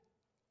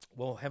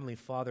Well, Heavenly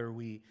Father,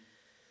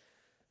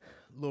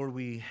 Lord,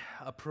 we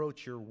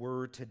approach your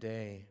word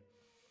today.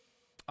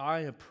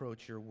 I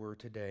approach your word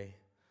today,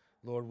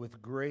 Lord,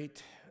 with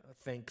great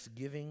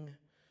thanksgiving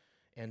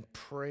and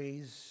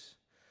praise.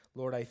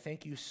 Lord, I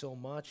thank you so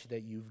much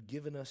that you've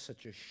given us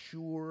such a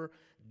sure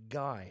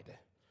guide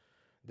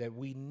that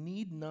we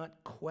need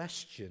not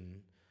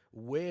question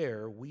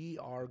where we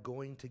are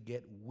going to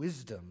get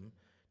wisdom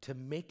to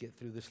make it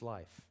through this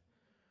life.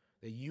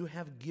 That you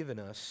have given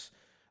us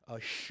a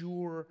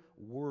sure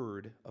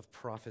word of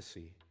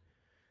prophecy.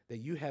 That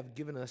you have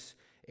given us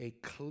a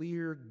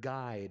clear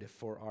guide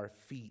for our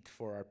feet,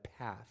 for our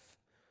path.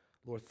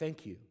 Lord,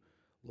 thank you,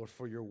 Lord,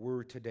 for your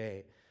word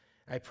today.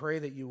 I pray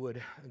that you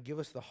would give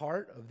us the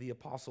heart of the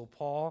Apostle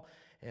Paul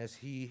as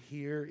he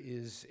here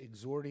is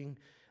exhorting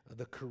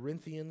the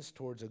Corinthians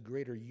towards a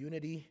greater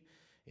unity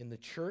in the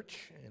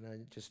church. And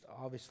I just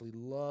obviously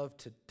love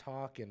to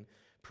talk and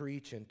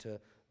preach and to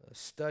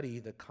study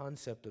the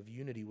concept of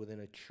unity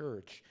within a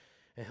church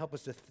and help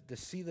us to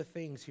see the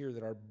things here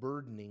that are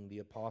burdening the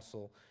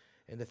apostle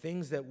and the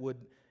things that would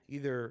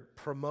either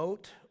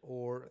promote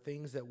or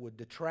things that would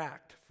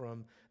detract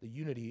from the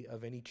unity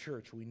of any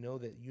church. We know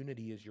that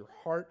unity is your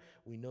heart.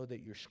 We know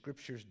that your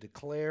scriptures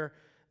declare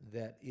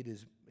that it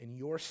is in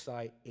your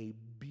sight a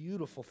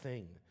beautiful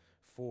thing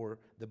for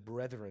the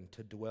brethren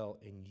to dwell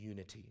in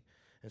unity.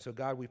 And so,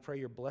 God, we pray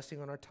your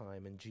blessing on our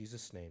time in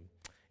Jesus' name.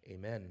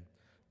 Amen.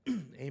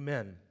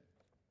 Amen.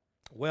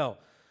 Well,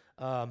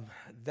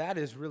 that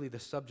is really the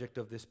subject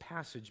of this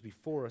passage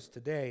before us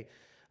today.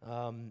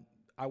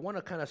 I want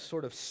to kind of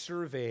sort of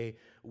survey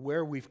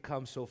where we've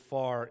come so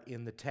far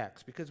in the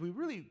text, because we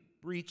really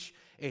reach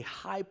a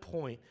high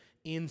point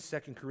in 2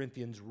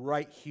 Corinthians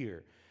right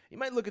here. You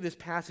might look at this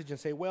passage and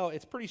say, well,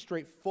 it's pretty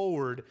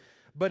straightforward,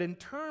 but in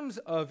terms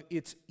of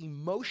its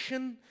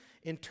emotion,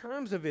 in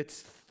terms of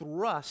its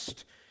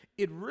thrust,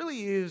 it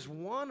really is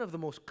one of the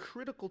most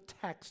critical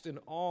texts in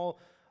all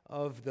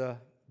of the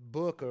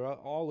book or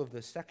all of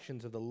the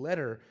sections of the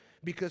letter,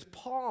 because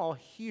Paul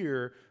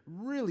here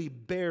really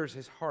bears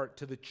his heart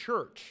to the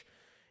church.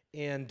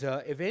 And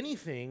if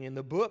anything in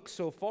the book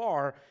so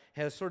far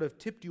has sort of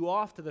tipped you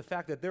off to the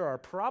fact that there are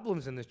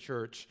problems in the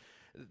church,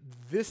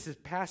 this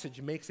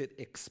passage makes it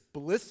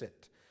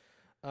explicit.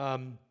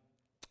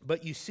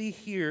 But you see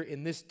here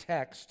in this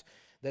text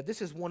that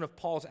this is one of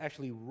Paul's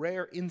actually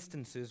rare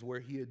instances where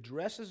he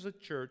addresses a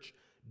church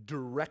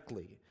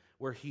directly,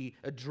 where he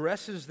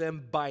addresses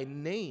them by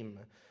name.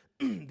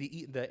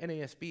 The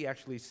NASB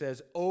actually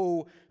says,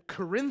 "O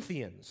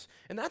Corinthians."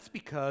 And that's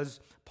because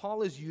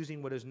Paul is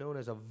using what is known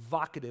as a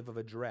vocative of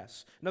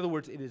address. In other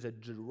words, it is a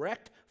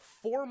direct,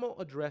 formal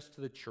address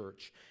to the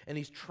church, and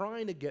he's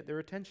trying to get their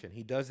attention.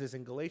 He does this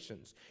in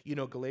Galatians. You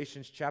know,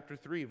 Galatians chapter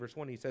 3, verse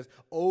 1, he says,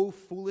 "O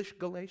foolish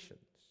Galatians."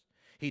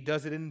 He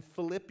does it in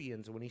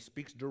Philippians when he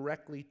speaks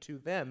directly to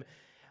them.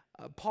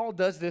 Paul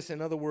does this, in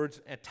other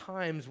words, at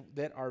times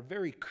that are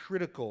very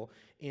critical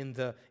in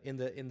the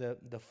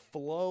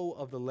flow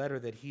of the letter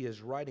that he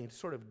is writing, to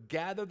sort of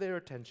gather their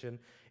attention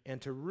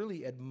and to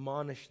really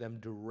admonish them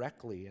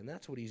directly. And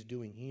that's what he's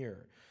doing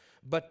here.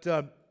 But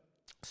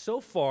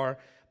so far,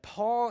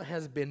 Paul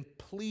has been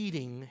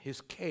pleading his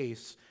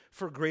case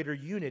for greater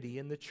unity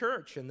in the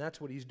church, and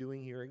that's what he's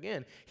doing here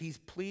again. He's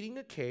pleading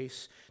a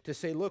case to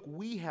say, look,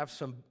 we have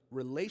some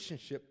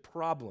relationship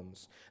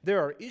problems. There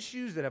are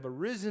issues that have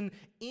arisen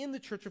in the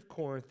church of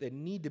Corinth that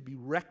need to be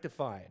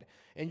rectified.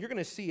 And you're going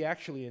to see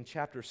actually in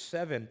chapter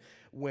 7,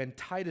 when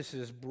Titus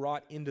is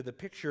brought into the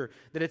picture,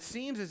 that it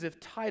seems as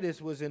if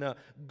Titus was in a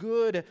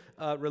good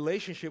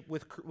relationship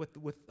with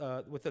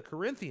the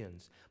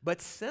Corinthians. But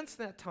since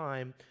that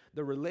time,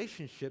 the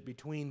relationship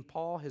between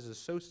Paul, his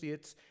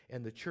associates,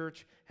 and the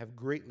church have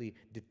greatly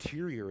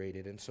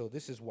deteriorated. And so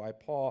this is why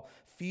Paul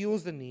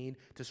feels the need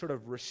to sort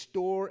of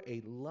restore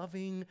a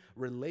loving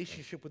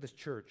relationship with his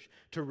church,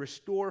 to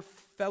restore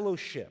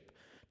fellowship,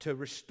 to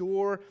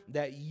restore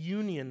that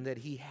union that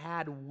he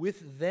had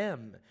with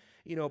them.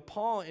 You know,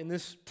 Paul in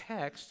this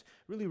text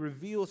really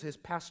reveals his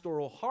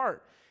pastoral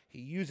heart.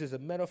 He uses a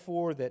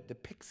metaphor that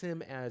depicts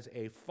him as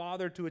a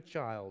father to a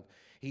child.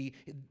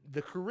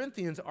 The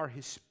Corinthians are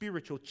his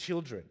spiritual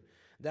children.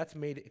 That's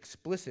made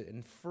explicit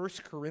in 1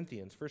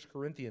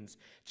 Corinthians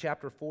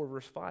chapter 4,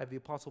 verse 5. The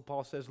Apostle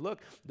Paul says, look,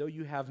 though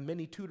you have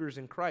many tutors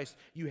in Christ,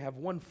 you have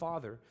one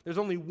Father. There's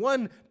only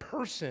one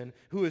person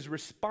who is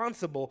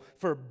responsible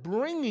for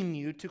bringing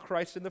you to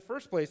Christ in the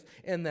first place,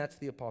 and that's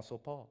the Apostle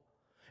Paul.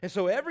 And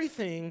so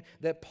everything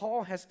that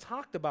Paul has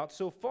talked about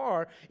so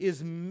far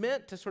is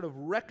meant to sort of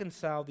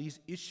reconcile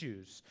these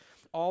issues.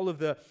 All of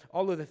the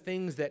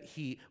things that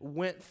he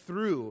went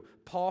through,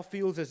 Paul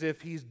feels as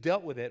if he's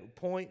dealt with it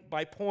point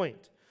by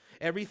point.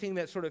 Everything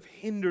that sort of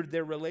hindered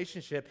their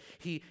relationship,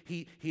 he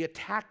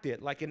attacked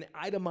it like an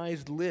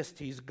itemized list.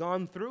 He's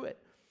gone through it.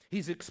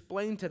 He's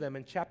explained to them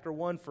in chapter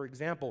 1, for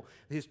example,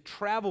 his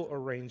travel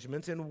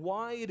arrangements and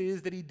why it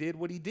is that he did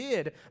what he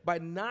did by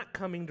not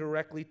coming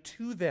directly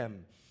to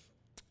them.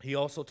 He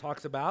also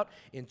talks about,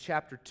 in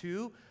chapter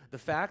 2, The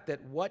fact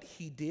that what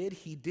he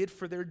did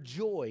for their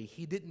joy.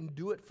 He didn't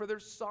do it for their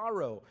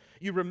sorrow.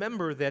 You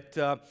remember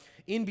that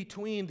in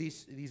between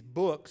these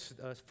books,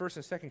 1st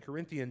and 2nd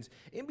Corinthians,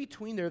 in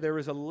between there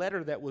was a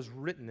letter that was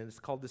written, and it's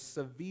called the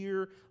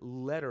severe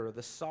letter,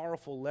 the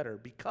sorrowful letter,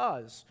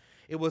 because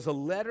it was a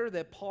letter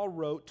that Paul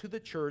wrote to the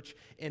church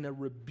in a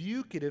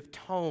rebucative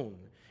tone,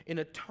 in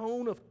a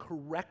tone of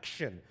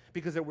correction,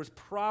 because there was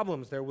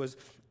problems, there was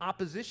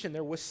opposition,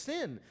 there was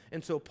sin.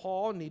 And so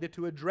Paul needed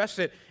to address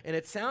it. And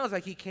it sounds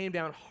like he came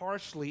down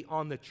harshly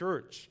on the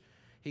church.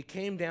 He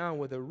came down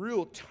with a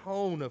real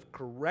tone of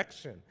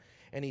correction.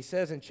 And he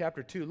says in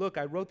chapter 2, look,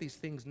 I wrote these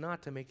things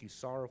not to make you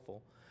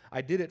sorrowful.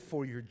 I did it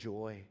for your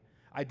joy.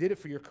 I did it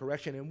for your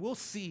correction. And we'll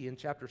see in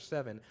chapter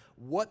 7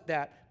 what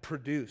that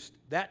produced,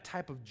 that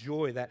type of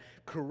joy, that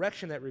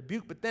correction, that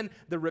rebuke, but then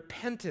the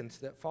repentance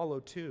that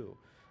followed too.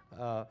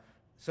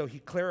 So he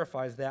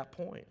clarifies that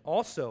point.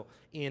 Also,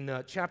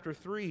 in chapter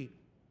 3,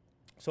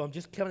 so I'm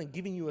just kind of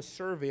giving you a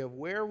survey of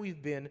where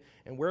we've been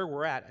and where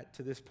we're at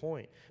to this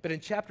point. But in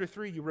chapter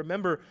 3, you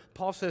remember,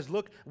 Paul says,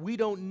 look, we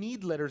don't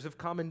need letters of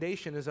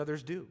commendation as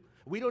others do.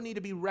 We don't need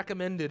to be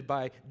recommended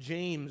by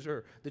James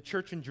or the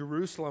church in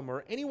Jerusalem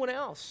or anyone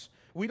else.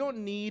 We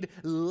don't need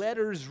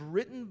letters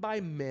written by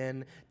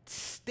men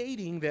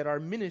stating that our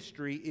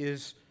ministry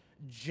is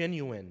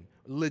genuine,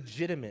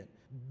 legitimate,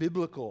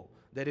 biblical,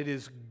 that it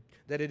is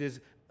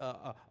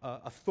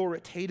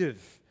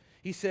authoritative.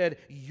 He said,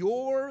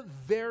 your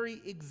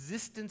very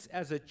existence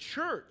as a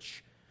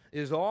church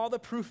is all the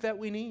proof that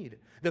we need.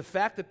 The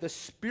fact that the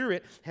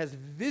Spirit has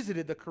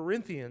visited the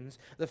Corinthians,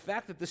 the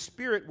fact that the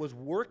Spirit was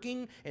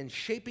working and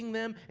shaping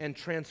them and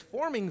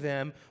transforming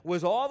them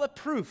was all the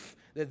proof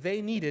that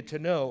they needed to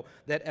know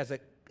that as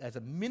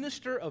a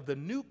minister of the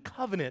new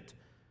covenant,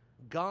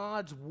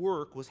 God's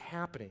work was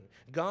happening.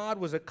 God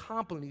was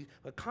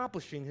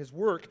accomplishing his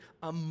work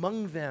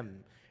among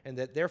them, and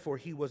that therefore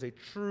he was a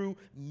true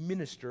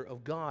minister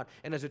of God.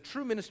 And as a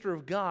true minister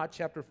of God,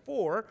 chapter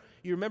 4,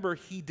 you remember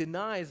he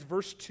denies,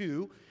 verse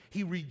 2,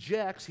 he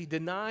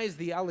denies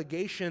the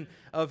allegation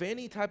of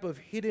any type of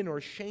hidden or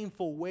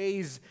shameful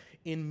ways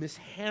in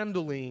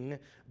mishandling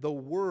the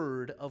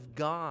word of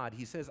God.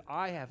 He says,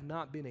 I have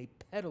not been a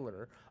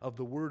peddler of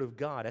the word of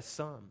God, as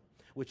some,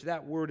 which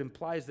that word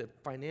implies that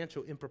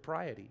financial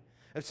impropriety,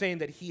 of saying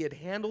that he had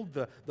handled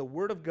the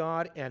word of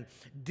God and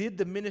did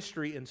the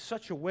ministry in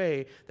such a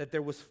way that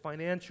there was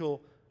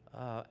financial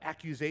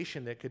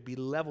accusation that could be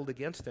leveled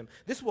against him.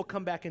 This will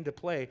come back into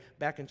play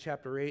back in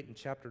chapter 8 and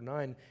chapter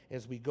 9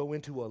 as we go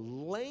into a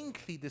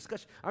lengthy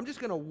discussion. I'm just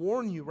going to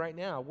warn you right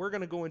now, we're going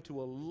to go into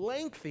a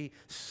lengthy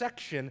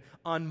section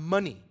on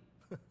money.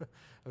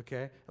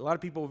 Okay? A lot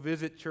of people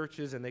visit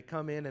churches and they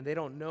come in and they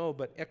don't know,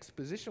 but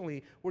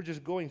expositionally, we're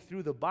just going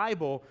through the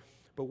Bible,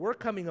 but we're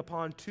coming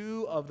upon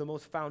two of the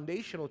most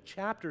foundational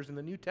chapters in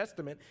the New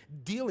Testament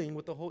dealing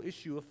with the whole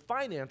issue of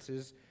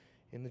finances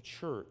in the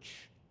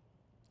church.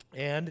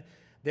 And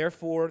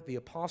therefore, the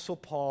Apostle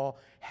Paul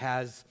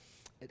has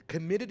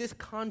committed his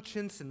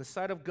conscience in the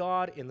sight of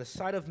God, in the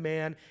sight of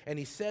man, and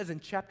he says in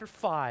chapter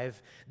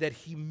 5 that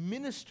he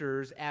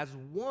ministers as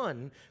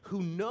one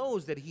who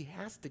knows that he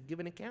has to give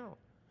an account.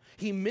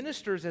 He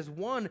ministers as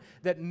one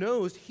that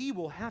knows he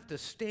will have to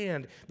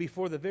stand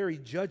before the very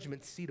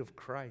judgment seat of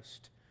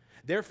Christ.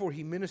 Therefore,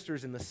 he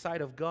ministers in the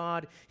sight of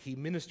God. He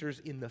ministers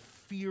in the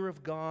fear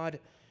of God,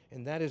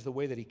 and that is the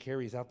way that he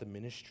carries out the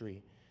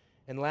ministry.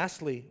 And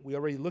lastly, we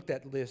already looked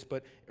at this,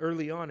 but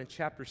early on in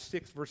chapter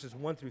 6, verses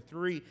 1 through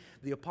 3,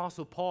 the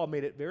Apostle Paul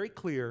made it very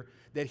clear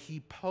that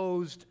he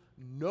posed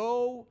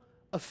no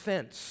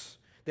offense,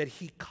 that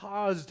he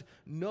caused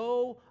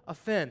no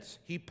offense.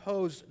 He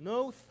posed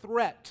no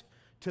threat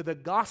to the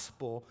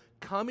gospel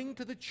coming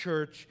to the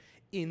church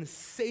in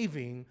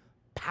saving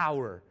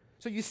power.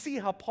 So you see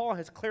how Paul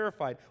has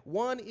clarified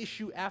one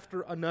issue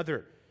after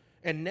another.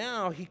 And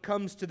now he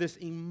comes to this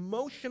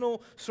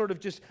emotional sort of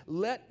just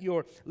let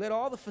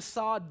all the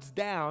facades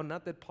down.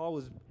 Not that Paul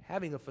was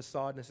having a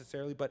facade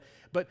necessarily,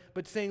 but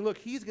saying, look,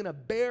 he's going to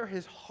bare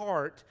his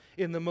heart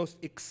in the most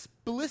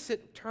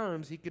explicit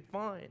terms he could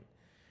find.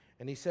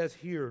 And he says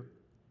here,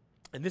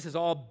 and this is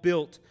all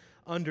built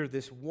under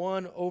this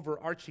one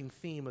overarching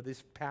theme of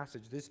this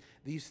passage,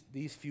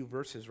 these few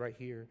verses right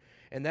here.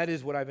 And that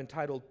is what I've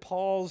entitled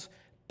Paul's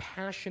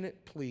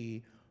passionate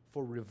plea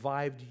for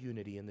revived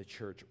unity in the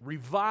church.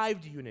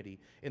 Revived unity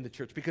in the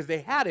church, because they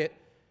had it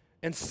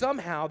and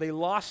somehow they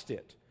lost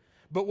it.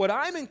 But what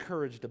I'm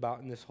encouraged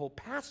about in this whole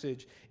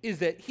passage is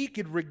that he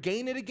could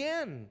regain it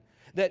again,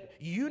 that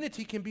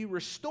unity can be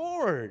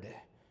restored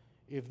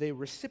if they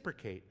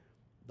reciprocate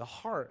the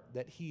heart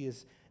that he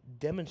is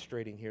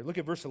demonstrating here. Look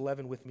at verse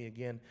 11 with me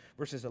again,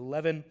 verses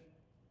 11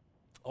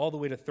 all the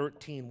way to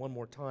 13 one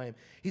more time.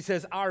 He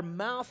says, our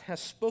mouth has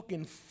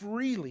spoken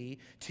freely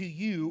to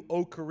you,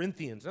 O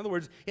Corinthians. In other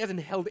words, he hasn't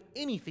held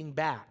anything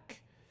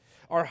back.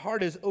 Our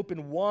heart is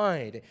open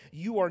wide.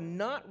 You are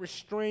not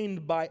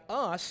restrained by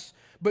us,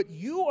 but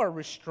you are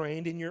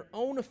restrained in your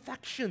own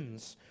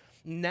affections.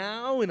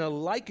 Now, in a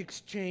like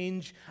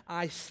exchange,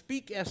 I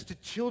speak as to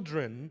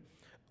children,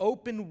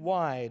 open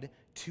wide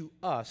to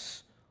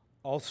us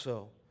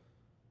also.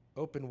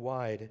 Open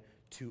wide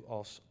to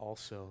us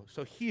also.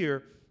 So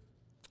here,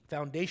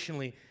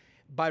 foundationally,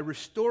 by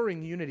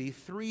restoring unity,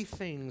 three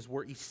things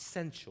were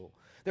essential.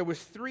 There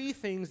was three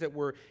things that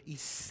were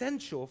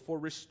essential for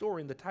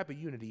restoring the type of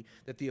unity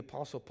that the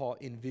Apostle Paul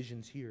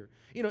envisions here.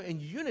 You know,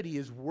 and unity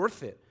is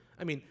worth it.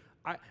 I mean,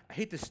 I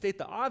hate to state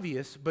the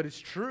obvious, but it's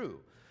true.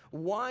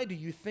 Why do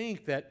you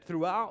think that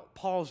throughout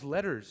Paul's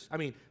letters, I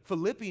mean,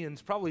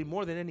 Philippians probably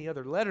more than any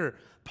other letter,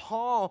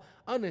 Paul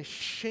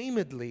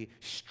unashamedly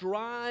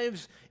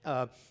strives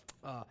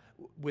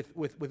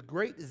with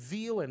great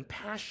zeal and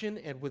passion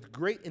and with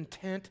great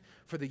intent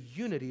for the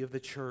unity of the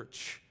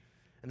church.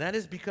 And that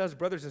is because,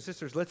 brothers and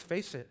sisters, let's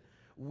face it,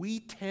 we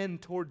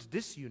tend towards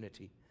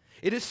disunity.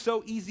 It is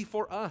so easy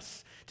for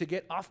us to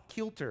get off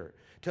kilter,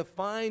 to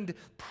find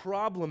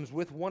problems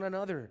with one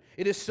another.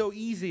 It is so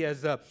easy,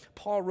 as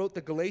Paul wrote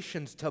the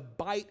Galatians, to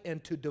bite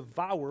and to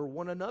devour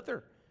one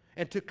another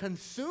and to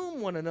consume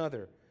one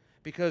another.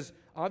 Because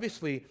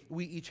obviously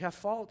we each have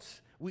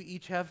faults. We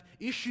each have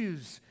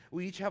issues.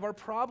 We each have our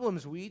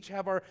problems. We each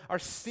have our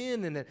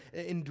sin and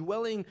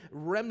indwelling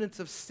remnants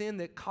of sin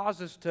that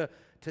cause us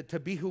to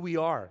be who we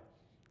are.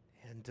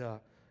 And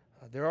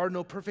there are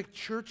no perfect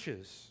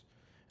churches.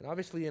 And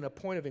obviously, in a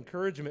point of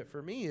encouragement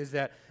for me is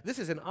that this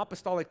is an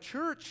apostolic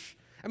church.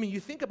 I mean,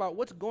 you think about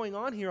what's going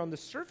on here on the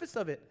surface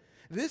of it.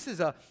 This is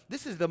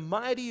the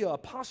mighty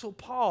Apostle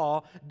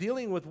Paul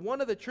dealing with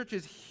one of the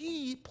churches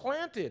he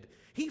planted.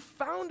 He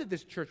founded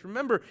this church.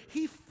 Remember,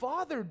 he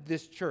fathered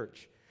this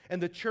church.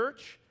 And the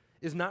church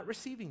is not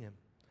receiving him.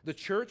 The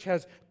church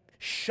has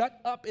shut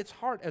up its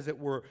heart, as it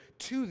were,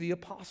 to the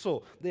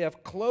apostle. They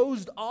have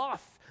closed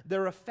off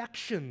their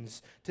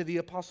affections to the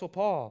Apostle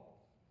Paul.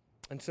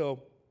 And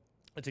so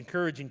it's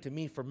encouraging to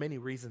me for many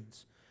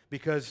reasons,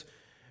 because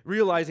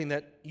realizing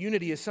that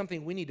unity is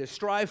something we need to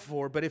strive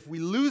for, but if we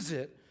lose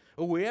it,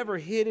 or we ever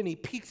hit any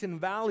peaks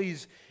and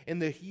valleys in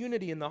the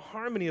unity and the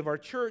harmony of our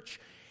church,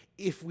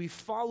 if we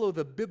follow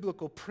the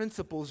biblical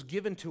principles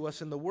given to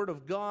us in the Word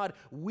of God,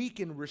 we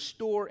can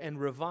restore and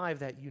revive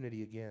that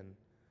unity again.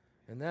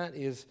 And that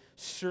is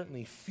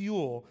certainly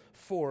fuel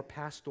for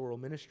pastoral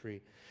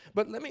ministry.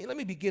 But let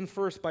me begin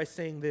first by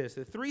saying this.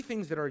 The three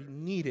things that are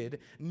needed.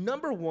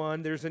 Number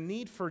one, there's a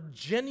need for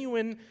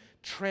genuine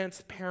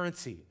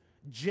transparency.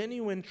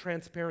 Genuine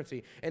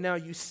transparency. And now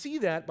you see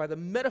that by the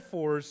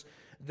metaphors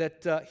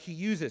that he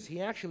uses.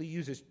 He actually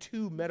uses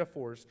two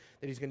metaphors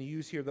that he's going to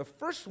use here. The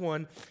first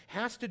one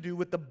has to do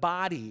with the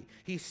body.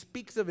 He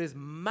speaks of his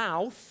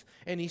mouth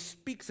and he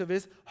speaks of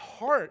his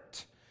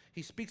heart.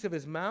 He speaks of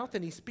his mouth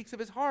and he speaks of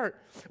his heart.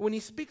 When he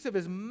speaks of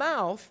his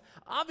mouth,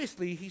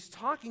 obviously he's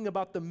talking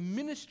about the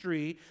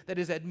ministry that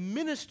is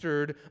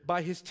administered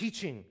by his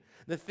teaching,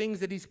 the things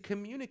that he's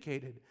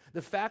communicated,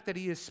 the fact that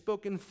he has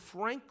spoken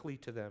frankly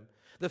to them.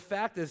 The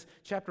fact, as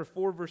chapter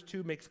 4, verse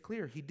 2 makes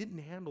clear, he didn't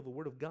handle the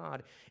word of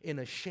God in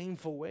a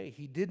shameful way.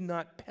 He did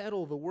not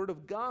peddle the word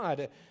of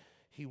God.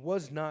 He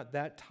was not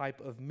that type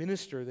of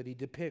minister that he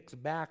depicts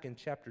back in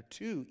chapter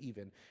 2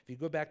 even. If you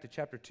go back to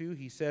chapter 2,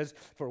 he says,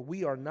 "For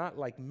we are not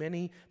like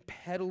many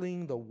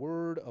peddling the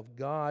word of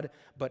God,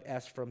 but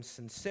as from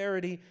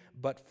sincerity,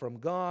 but from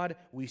God,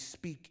 we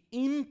speak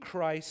in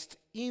Christ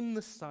in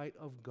the sight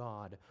of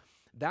God."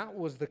 That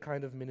was the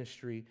kind of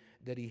ministry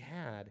that he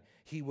had.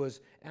 He was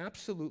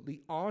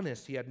absolutely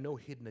honest. He had no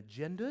hidden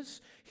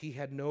agendas. He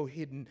had no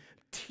hidden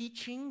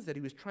teachings that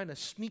he was trying to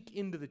sneak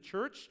into the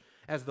church,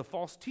 as the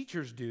false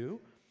teachers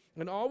do.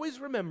 And always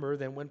remember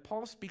that when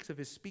Paul speaks of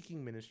his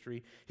speaking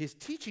ministry, his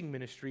teaching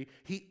ministry,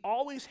 he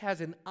always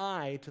has an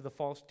eye to the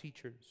false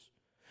teachers.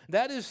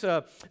 That is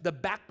the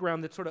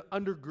background that sort of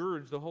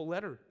undergirds the whole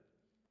letter.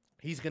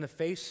 He's going to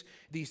face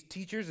these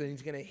teachers and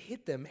he's going to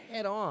hit them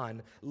head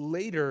on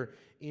later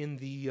in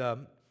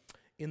the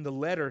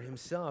letter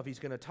himself. He's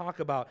going to talk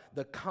about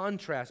the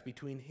contrast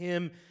between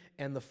him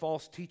and the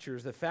false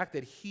teachers, the fact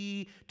that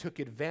he took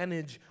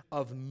advantage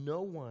of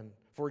no one.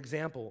 For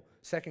example,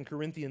 2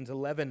 Corinthians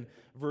 11,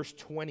 verse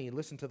 20.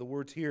 Listen to the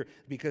words here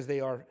because they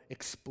are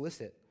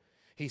explicit.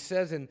 He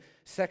says in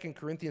 2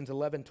 Corinthians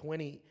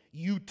 11:20,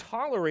 "You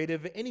tolerate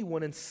if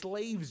anyone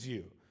enslaves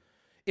you,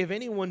 if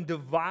anyone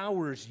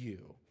devours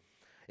you,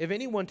 if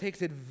anyone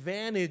takes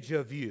advantage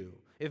of you,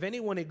 if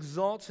anyone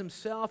exalts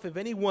himself, if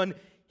anyone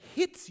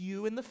hits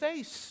you in the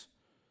face.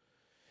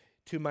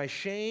 To my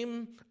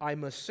shame, I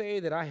must say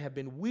that I have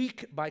been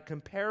weak by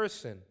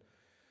comparison.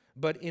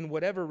 But in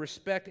whatever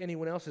respect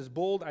anyone else is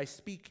bold, I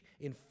speak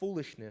in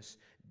foolishness.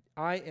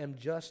 I am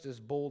just as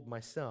bold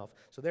myself."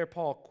 So there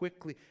Paul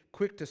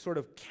quick to sort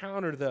of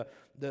counter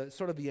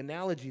the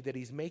analogy that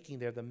he's making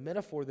there, the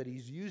metaphor that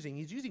he's using.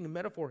 He's using a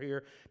metaphor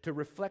here to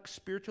reflect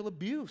spiritual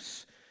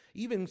abuse,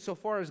 even so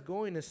far as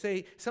going to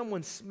say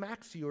someone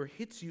smacks you or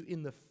hits you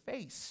in the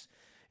face.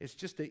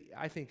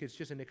 I think it's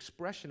just an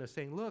expression of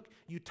saying, look,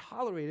 you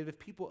tolerate it if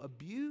people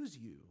abuse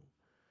you.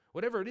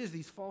 Whatever it is,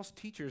 these false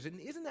teachers, and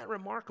isn't that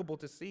remarkable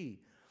to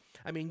see?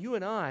 I mean, you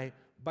and I,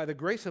 by the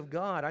grace of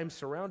God, I'm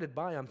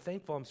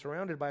thankful, I'm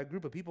surrounded by a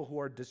group of people who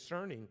are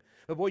discerning.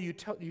 But boy, you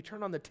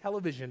turn on the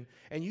television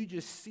and you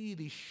just see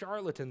these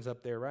charlatans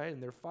up there, right?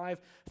 And they're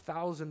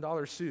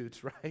 $5,000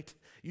 suits, right?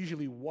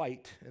 Usually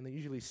white, and they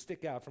usually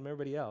stick out from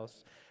everybody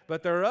else.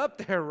 But they're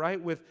up there,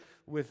 right, with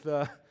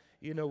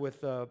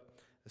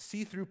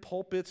see-through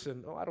pulpits,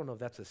 and I don't know if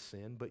that's a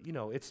sin, but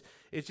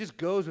it just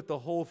goes with the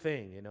whole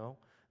thing.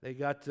 They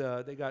got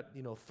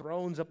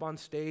thrones up on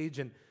stage,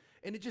 and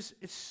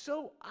it's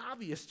so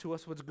obvious to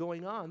us what's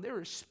going on. There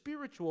is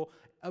spiritual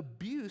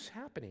abuse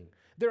happening.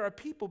 There are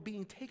people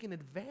being taken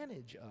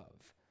advantage of.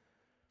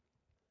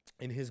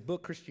 In his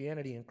book,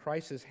 Christianity in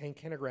Crisis,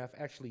 Hank Hanegraaff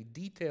actually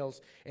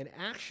details and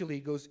actually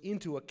goes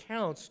into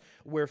accounts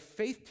where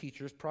faith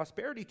teachers,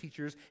 prosperity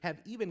teachers, have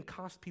even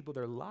cost people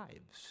their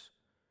lives,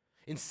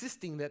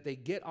 insisting that they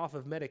get off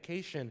of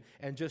medication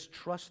and just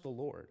trust the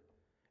Lord.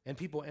 And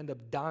people end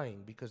up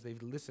dying because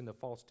they've listened to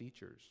false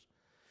teachers.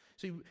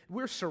 See,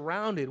 we're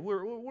surrounded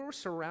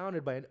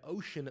by an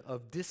ocean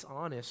of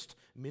dishonest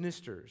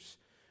ministers.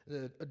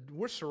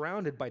 We're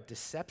surrounded by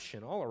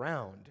deception all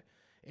around.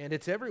 And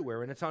it's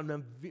everywhere, and it's on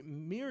a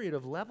myriad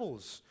of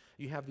levels.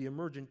 You have the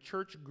emergent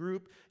church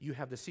group, you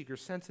have the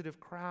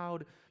seeker-sensitive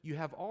crowd, you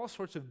have all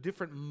sorts of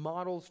different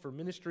models for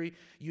ministry.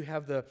 You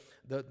have the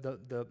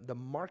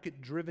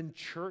market-driven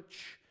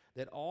church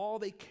that all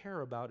they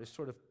care about is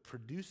sort of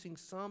producing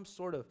some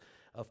sort of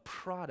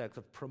product,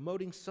 of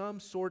promoting some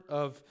sort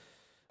of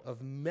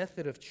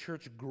method of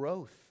church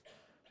growth.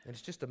 And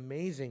it's just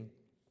amazing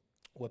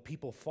what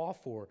people fall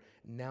for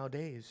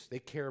nowadays. They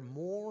care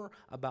more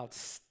about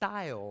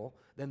style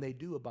than they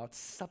do about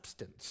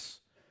substance.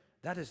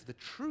 That is the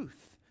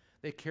truth.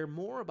 They care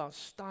more about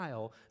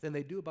style than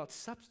they do about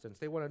substance.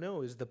 They want to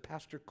know, is the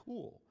pastor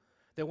cool?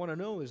 They want to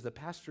know, is the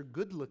pastor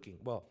good looking?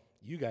 Well,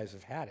 you guys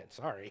have had it,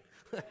 sorry.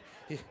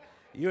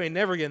 You ain't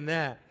never getting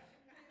that.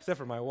 Except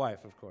for my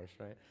wife, of course,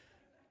 right?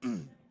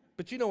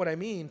 But you know what I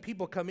mean.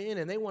 People come in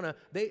and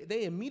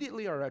they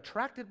immediately are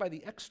attracted by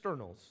the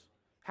externals.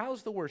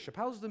 How's the worship?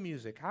 How's the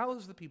music?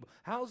 How's the people?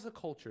 How's the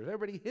culture? Is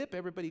everybody hip?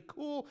 Everybody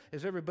cool?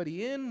 Is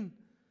everybody in?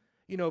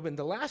 And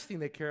the last thing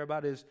they care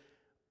about is,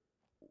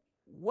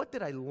 what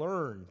did I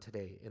learn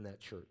today in that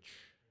church?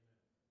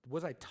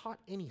 Was I taught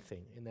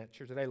anything in that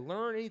church? Did I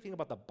learn anything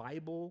about the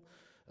Bible?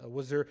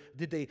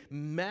 Did they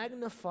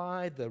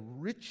magnify the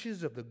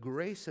riches of the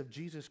grace of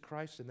Jesus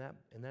Christ in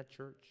that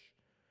church?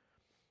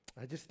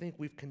 I just think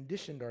we've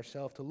conditioned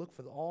ourselves to look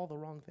for all the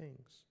wrong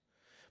things.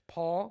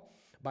 Paul,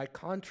 by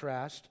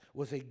contrast,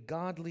 was a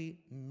godly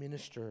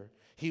minister.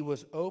 He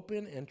was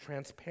open and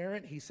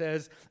transparent. He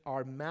says,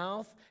 our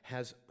mouth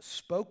has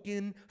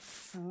spoken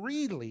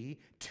freely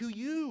to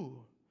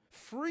you.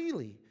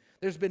 Freely.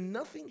 There's been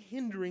nothing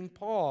hindering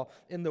Paul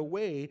in the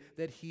way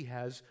that he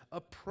has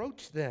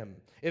approached them.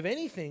 If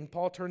anything,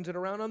 Paul turns it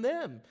around on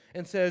them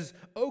and says,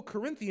 "Oh,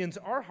 Corinthians,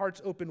 our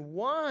heart's open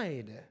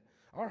wide.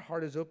 Our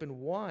heart is open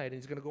wide." And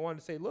he's going to go on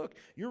to say, look,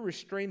 you're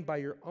restrained by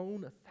your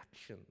own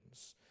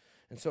affections.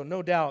 And so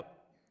no doubt,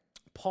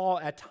 Paul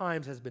at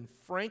times has been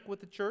frank with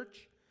the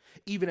church.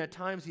 Even at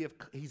times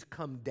he's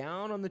come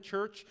down on the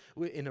church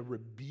in a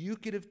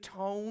rebucative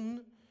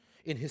tone.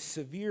 In his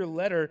severe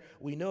letter,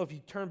 we know if you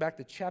turn back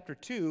to chapter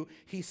 2,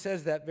 he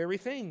says that very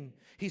thing.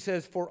 He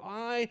says, For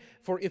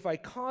if I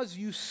cause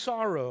you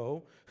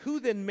sorrow, who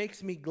then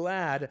makes me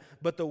glad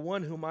but the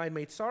one whom I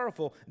made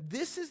sorrowful?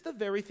 This is the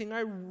very thing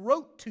I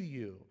wrote to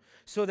you,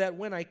 so that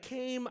when I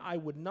came, I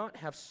would not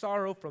have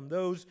sorrow from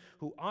those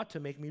who ought to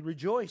make me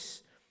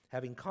rejoice,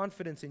 having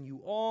confidence in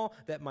you all,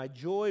 that my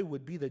joy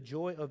would be the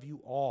joy of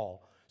you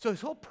all. So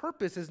his whole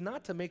purpose is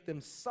not to make them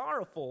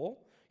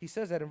sorrowful. He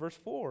says that in verse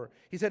 4.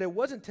 He said, it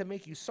wasn't to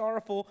make you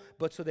sorrowful,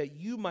 but so that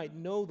you might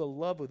know the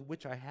love with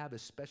which I have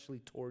especially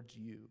towards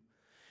you.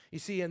 You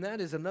see, and that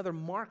is another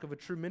mark of a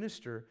true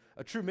minister.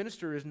 A true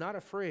minister is not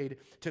afraid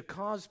to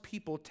cause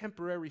people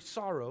temporary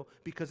sorrow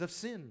because of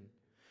sin.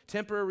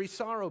 Temporary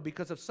sorrow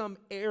because of some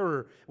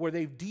error where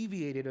they've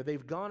deviated or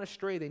they've gone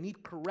astray. They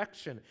need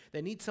correction.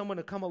 They need someone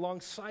to come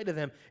alongside of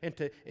them and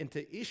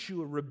to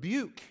issue a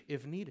rebuke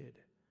if needed.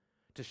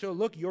 To show,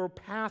 look, your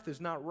path is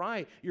not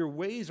right. Your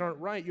ways aren't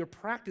right. Your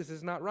practice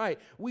is not right.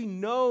 We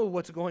know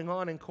what's going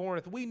on in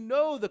Corinth. We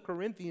know the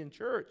Corinthian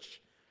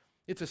church.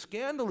 It's a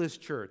scandalous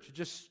church. It's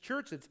just a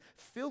church that's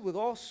filled with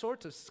all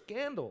sorts of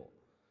scandal,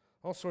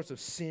 all sorts of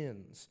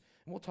sins.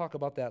 And we'll talk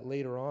about that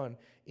later on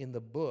in the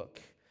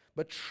book.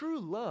 But true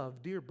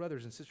love, dear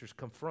brothers and sisters,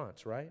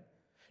 confronts, right?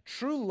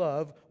 True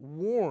love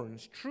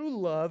warns. True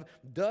love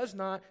does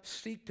not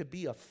seek to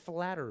be a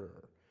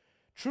flatterer.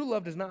 True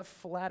love does not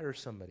flatter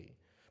somebody.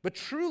 But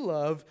true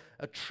love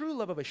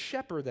of a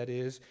shepherd, that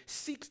is,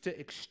 seeks to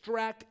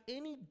extract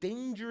any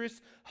dangerous,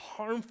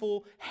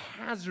 harmful,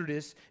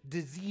 hazardous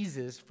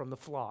diseases from the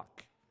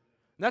flock.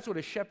 And that's what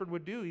a shepherd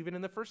would do even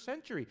in the first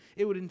century.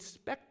 It would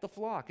inspect the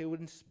flock. It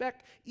would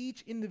inspect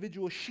each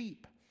individual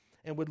sheep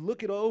and would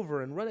look it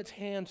over and run its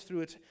hands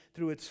through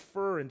its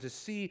fur and to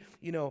see,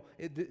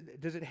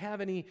 does it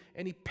have any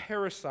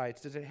parasites?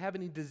 Does it have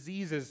any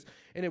diseases?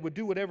 And it would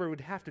do whatever it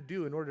would have to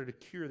do in order to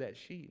cure that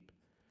sheep.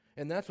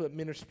 And that's what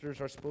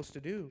ministers are supposed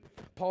to do.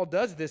 Paul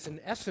does this in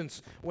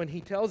essence when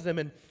he tells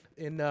them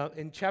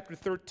in chapter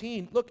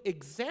 13, look,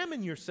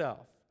 examine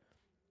yourself.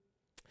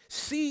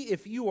 See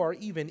if you are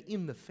even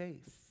in the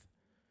faith.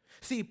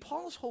 See,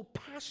 Paul's whole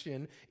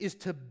passion is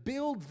to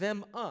build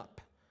them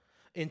up.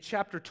 In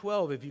chapter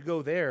 12, if you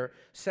go there,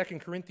 2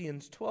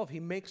 Corinthians 12, he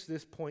makes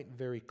this point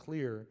very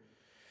clear.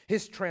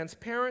 His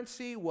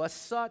transparency was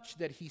such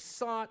that he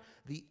sought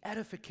the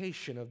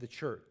edification of the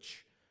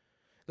church.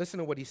 Listen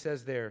to what he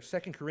says there,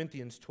 2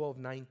 Corinthians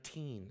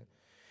 12:19.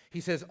 He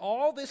says,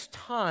 all this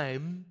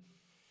time,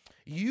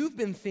 you've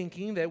been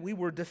thinking that we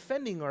were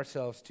defending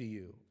ourselves to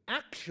you.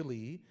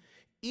 Actually,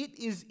 it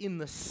is in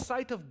the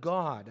sight of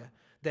God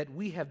that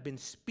we have been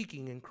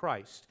speaking in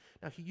Christ.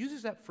 Now, he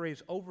uses that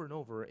phrase over and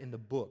over in the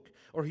book,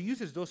 or he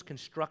uses those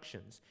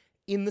constructions,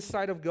 in the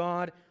sight of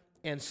God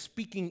and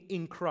speaking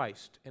in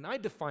Christ. And I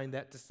define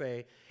that to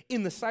say,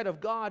 in the sight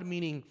of God,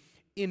 meaning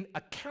in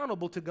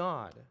accountable to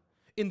God,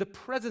 in the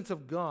presence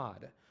of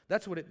God.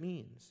 That's what it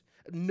means.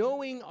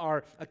 Knowing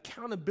our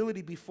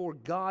accountability before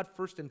God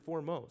first and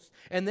foremost.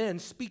 And then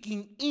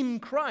speaking in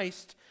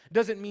Christ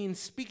doesn't mean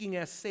speaking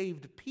as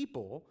saved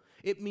people.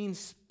 It means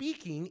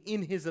speaking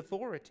in his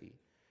authority,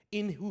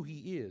 in who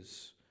he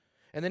is.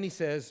 And then he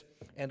says,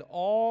 and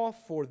all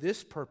for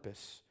this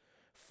purpose,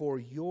 for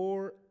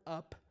your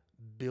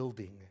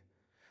upbuilding.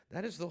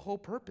 That is the whole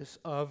purpose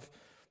of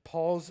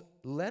Paul's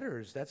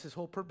letters. That's his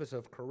whole purpose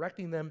of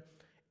correcting them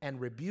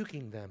and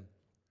rebuking them.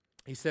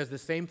 He says the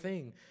same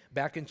thing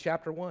back in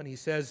chapter 1. He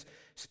says,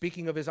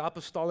 speaking of his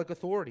apostolic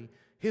authority,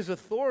 his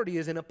authority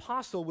as an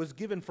apostle was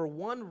given for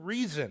one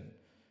reason.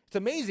 It's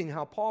amazing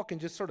how Paul can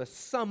just sort of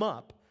sum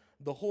up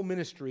the whole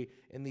ministry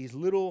in these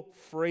little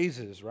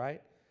phrases,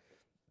 right?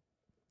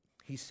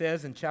 He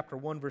says in chapter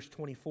 1, verse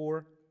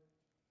 24,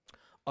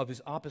 of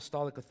his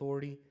apostolic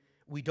authority,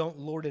 we don't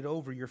lord it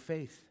over your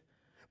faith,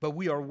 but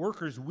we are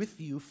workers with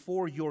you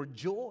for your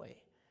joy.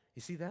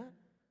 You see that?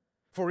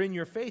 For in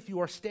your faith you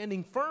are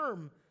standing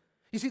firm.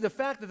 You see, the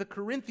fact that the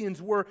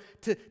Corinthians were,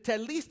 to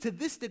at least to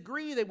this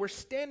degree, they were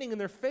standing in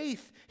their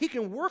faith, he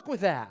can work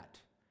with that.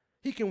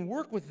 He can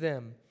work with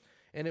them.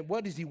 And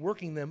what is he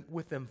working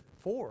with them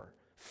for?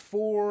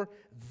 For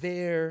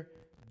their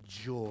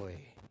joy.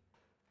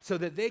 So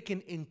that they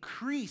can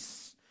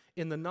increase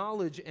in the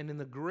knowledge and in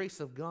the grace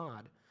of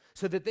God.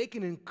 So that they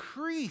can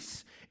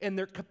increase in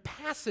their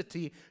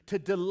capacity to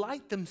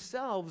delight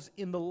themselves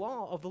in the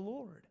law of the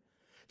Lord.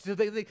 So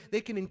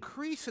they can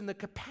increase in the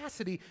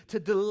capacity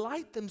to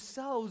delight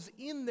themselves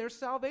in their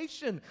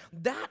salvation.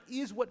 That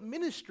is what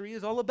ministry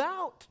is all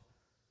about.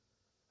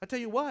 I tell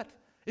you what,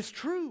 it's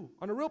true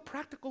on a real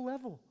practical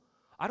level.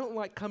 I don't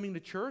like coming to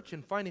church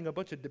and finding a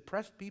bunch of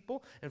depressed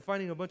people and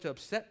finding a bunch of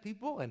upset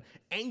people and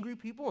angry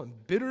people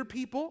and bitter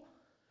people.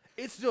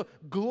 It's so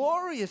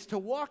glorious to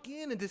walk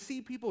in and to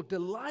see people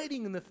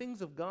delighting in the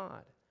things of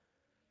God.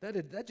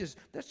 That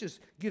just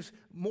gives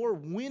more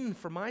wind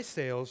for my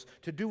sails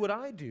to do what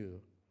I do.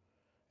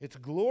 It's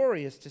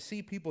glorious to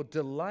see people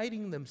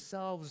delighting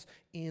themselves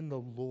in the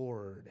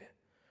Lord.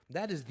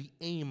 That is the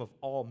aim of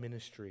all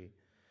ministry.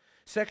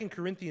 2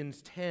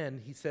 Corinthians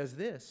 10, he says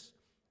this,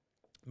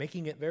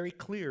 making it very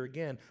clear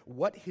again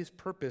what his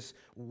purpose,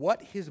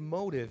 what his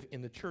motive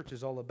in the church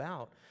is all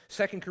about.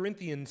 2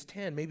 Corinthians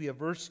 10, maybe a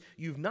verse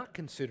you've not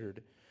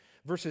considered.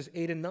 Verses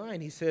 8 and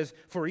 9, he says,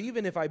 for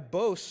even if I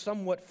boast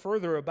somewhat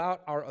further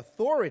about our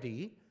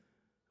authority,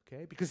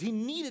 okay, because he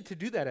needed to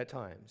do that at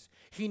times.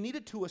 He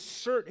needed to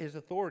assert his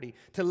authority,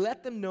 to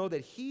let them know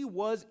that he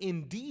was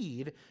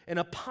indeed an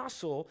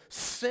apostle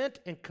sent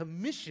and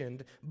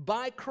commissioned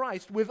by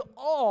Christ with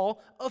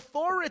all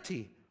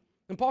authority.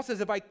 And Paul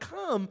says, if I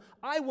come,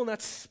 I will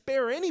not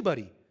spare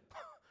anybody.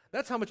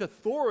 That's how much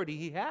authority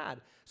he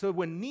had. So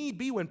when need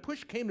be, when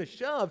push came to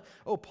shove,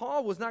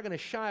 Paul was not going to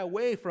shy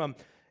away from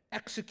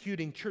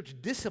executing church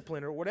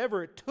discipline or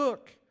whatever it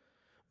took.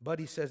 But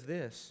he says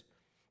this,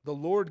 the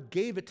Lord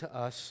gave it to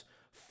us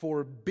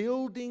for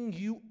building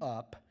you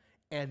up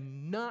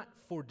and not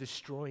for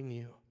destroying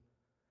you.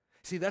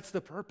 See, that's the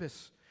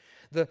purpose.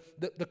 The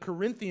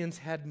Corinthians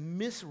had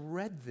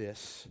misread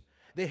this.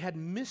 They had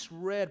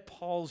misread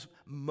Paul's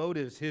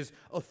motives, his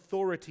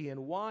authority,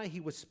 and why he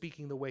was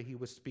speaking the way he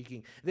was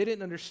speaking. They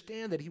didn't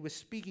understand that he was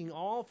speaking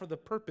all for the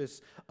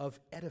purpose of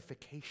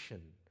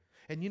edification.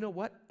 And you know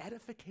what?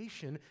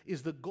 Edification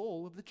is the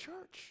goal of the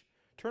church.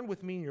 Turn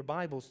with me in your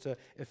Bibles to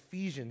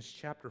Ephesians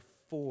chapter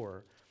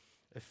 4.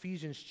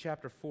 Ephesians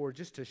chapter 4,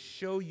 just to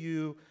show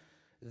you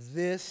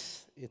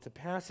this. It's a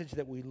passage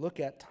that we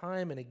look at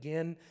time and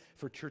again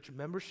for church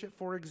membership,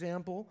 for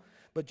example.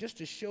 But just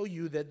to show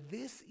you that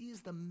this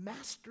is the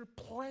master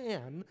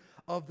plan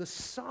of the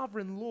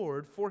sovereign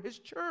Lord for his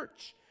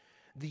church.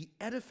 The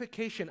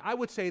edification, I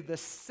would say the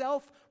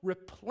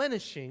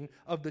self-replenishing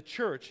of the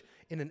church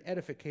in an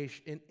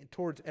edification,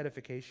 towards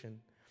edification.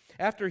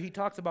 After he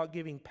talks about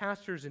giving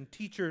pastors and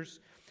teachers,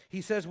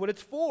 he says what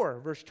it's for,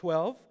 verse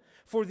 12,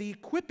 for the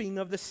equipping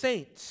of the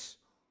saints.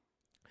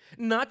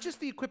 Not just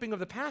the equipping of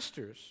the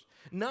pastors,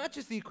 not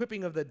just the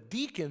equipping of the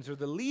deacons or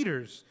the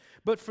leaders,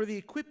 but for the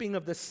equipping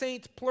of the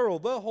saints, plural,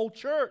 the whole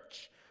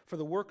church, for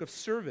the work of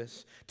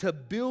service, to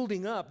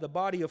building up the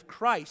body of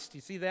Christ.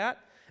 You see that?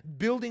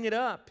 Building it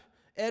up,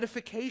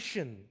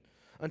 edification,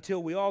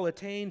 until we all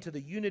attain to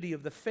the unity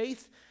of the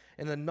faith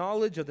and the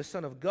knowledge of the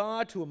Son of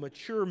God, to a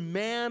mature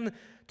man,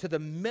 to the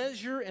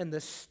measure and the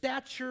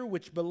stature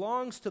which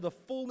belongs to the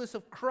fullness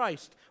of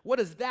Christ. What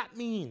does that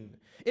mean?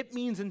 It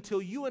means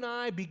until you and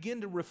I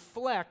begin to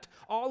reflect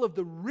all of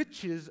the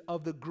riches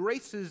of the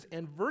graces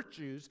and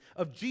virtues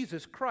of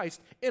Jesus Christ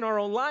in our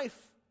own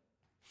life.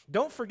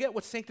 Don't forget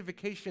what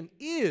sanctification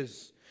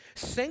is.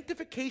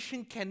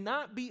 Sanctification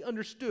cannot be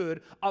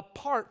understood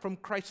apart from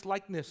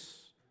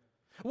Christ-likeness.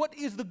 What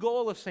is the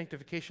goal of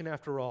sanctification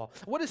after all?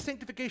 What is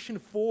sanctification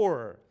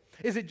for?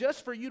 Is it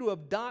just for you to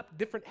adopt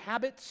different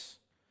habits?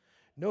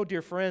 No,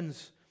 dear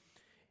friends.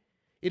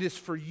 It is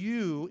for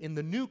you in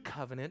the new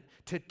covenant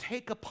to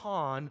take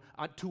upon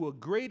to a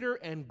greater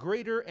and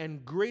greater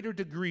and greater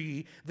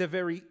degree the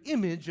very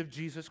image of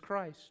Jesus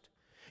Christ.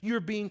 You're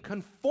being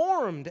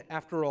conformed,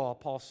 after all,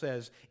 Paul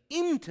says,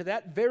 into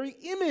that very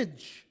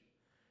image.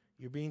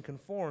 You're being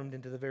conformed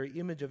into the very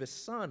image of his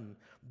Son.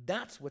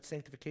 That's what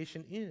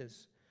sanctification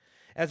is.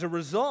 As a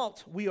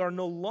result, we are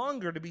no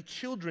longer to be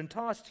children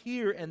tossed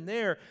here and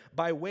there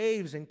by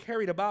waves and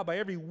carried about by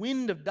every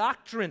wind of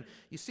doctrine.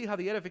 You see how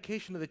the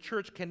edification of the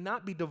church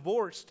cannot be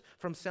divorced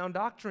from sound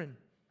doctrine.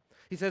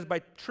 He says, by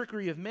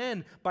trickery of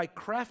men, by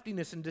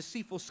craftiness and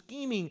deceitful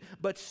scheming,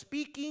 but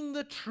speaking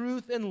the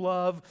truth in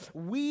love,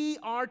 we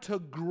are to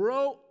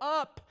grow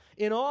up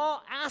in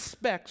all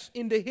aspects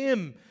into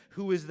him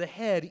who is the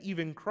head,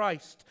 even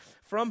Christ,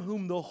 from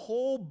whom the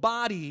whole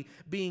body,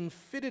 being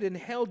fitted and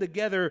held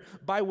together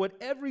by what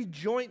every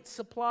joint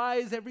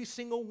supplies, every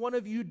single one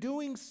of you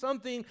doing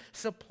something,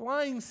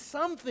 supplying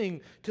something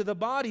to the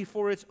body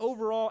for its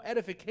overall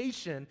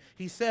edification,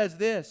 he says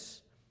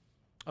this,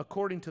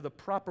 according to the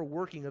proper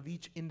working of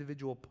each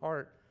individual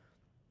part.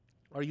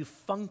 Are you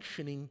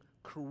functioning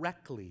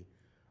correctly?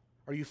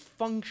 Are you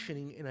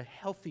functioning in a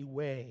healthy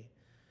way?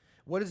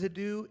 What does it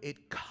do?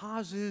 It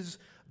causes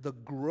the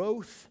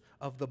growth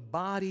of the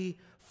body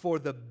for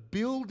the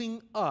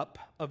building up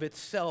of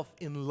itself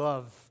in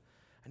love.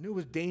 I knew it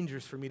was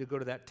dangerous for me to go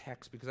to that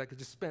text because I could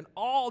just spend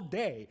all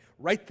day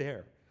right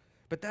there.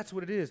 But that's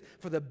what it is,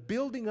 for the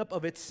building up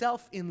of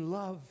itself in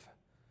love.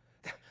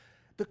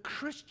 The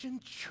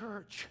Christian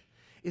church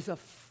is a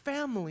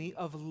family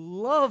of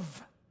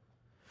love.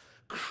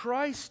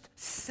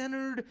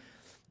 Christ-centered,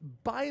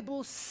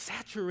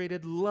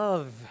 Bible-saturated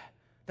love.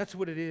 That's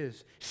what it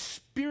is.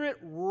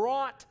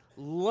 Spirit-wrought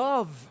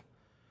love.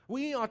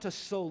 We ought to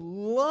so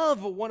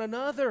love one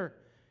another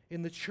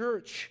in the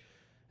church.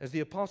 As the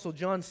Apostle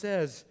John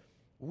says,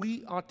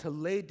 we ought to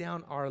lay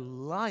down our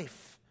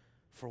life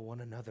for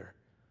one another.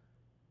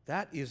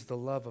 That is the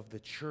love of the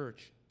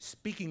church.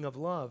 Speaking of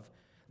love,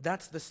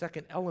 that's the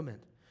second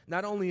element.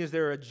 Not only is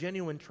there a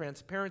genuine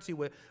transparency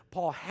where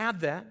Paul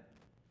had that,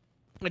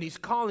 and he's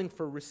calling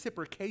for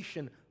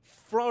reciprocation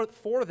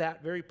for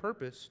that very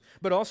purpose,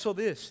 but also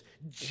this,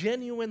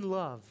 genuine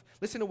love.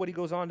 Listen to what he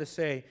goes on to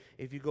say.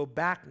 If you go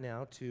back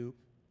now to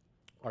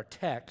our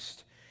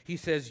text, he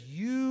says,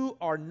 you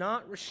are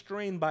not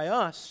restrained by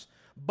us,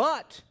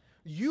 but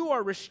you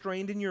are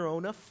restrained in your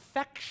own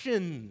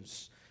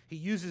affections. He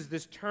uses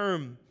this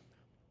term,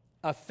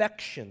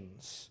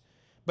 affections.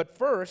 But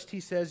first, he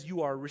says,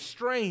 you are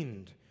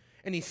restrained.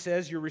 And he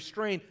says, you're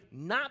restrained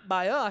not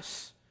by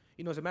us.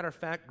 You know, as a matter of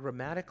fact,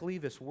 grammatically,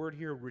 this word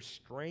here,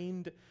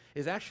 restrained,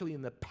 is actually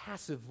in the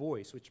passive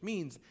voice, which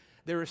means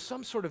there is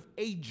some sort of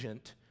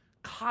agent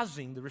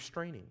causing the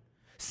restraining.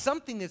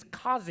 Something is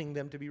causing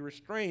them to be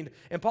restrained.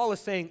 And Paul is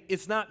saying,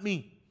 it's not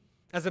me.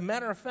 As a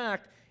matter of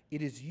fact,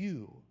 it is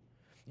you,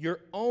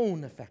 your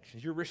own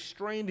affections. You're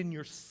restrained in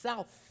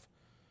yourself.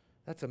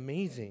 That's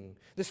amazing.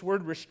 This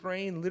word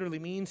restrain literally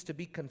means to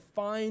be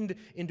confined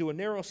into a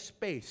narrow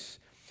space.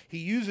 He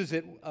uses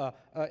it.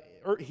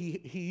 He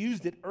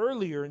used it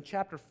earlier in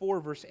chapter 4,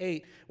 verse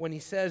 8, when he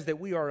says that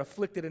we are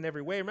afflicted in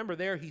every way. Remember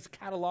there, he's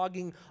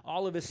cataloging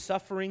all of his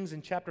sufferings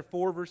in chapter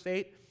 4, verse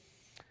 8.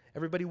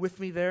 Everybody with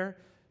me there?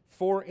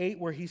 4:8,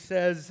 where he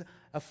says,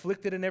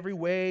 afflicted in every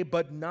way,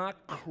 but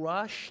not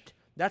crushed.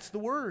 That's the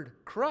word,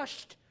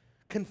 crushed,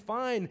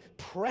 confined,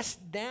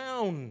 pressed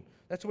down.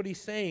 That's what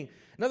he's saying.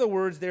 In other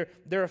words, their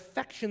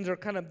affections are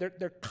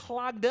they're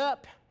clogged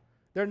up.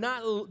 They're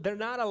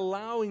not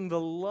allowing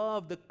the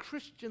love, the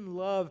Christian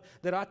love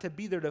that ought to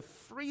be there to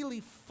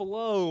freely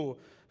flow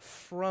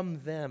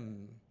from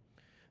them.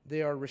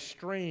 They are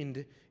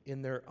restrained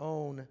in their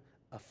own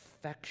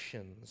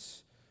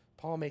affections.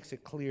 Paul makes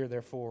it clear,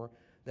 therefore,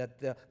 that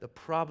the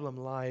problem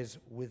lies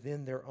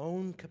within their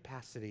own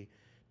capacity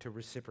to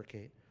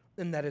reciprocate.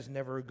 And that is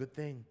never a good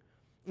thing.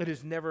 It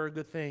is never a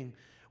good thing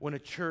when a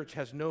church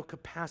has no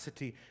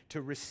capacity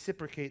to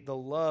reciprocate the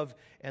love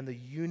and the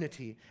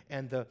unity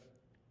and the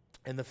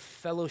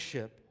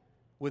fellowship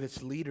with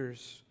its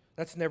leaders.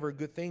 That's never a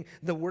good thing.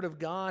 The Word of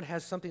God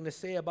has something to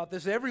say about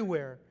this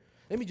everywhere.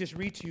 Let me just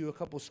read to you a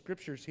couple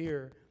scriptures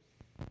here.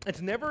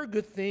 It's never a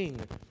good thing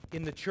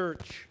in the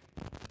church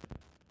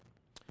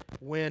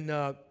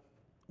when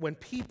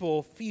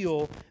people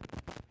feel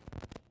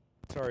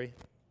Sorry.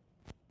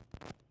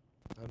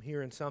 I'm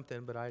hearing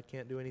something, but I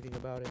can't do anything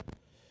about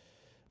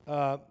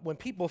it. When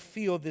people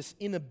feel this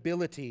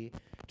inability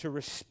to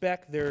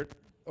respect their,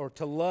 or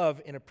to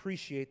love and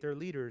appreciate their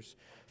leaders.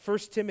 1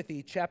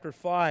 Timothy chapter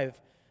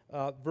 5,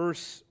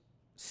 verse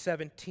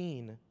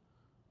 17.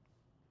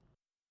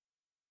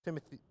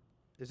 Timothy,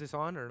 is this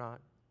on or not?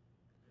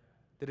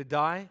 Did it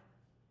die?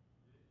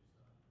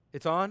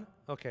 It's on?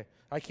 Okay.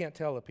 I can't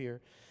tell up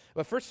here.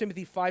 But 1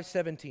 Timothy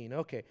 5:17.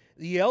 Okay.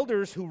 The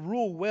elders who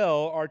rule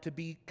well are to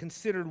be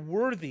considered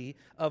worthy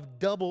of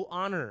double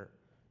honor.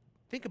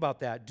 Think about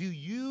that. Do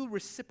you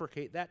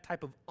reciprocate that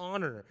type of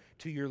honor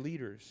to your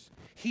leaders?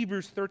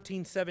 Hebrews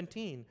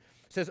 13:17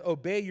 says,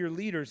 obey your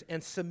leaders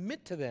and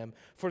submit to them,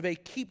 for they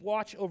keep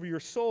watch over your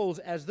souls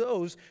as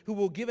those who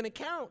will give an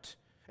account.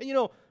 And you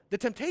know, the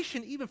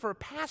temptation, even for a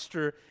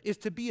pastor, is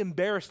to be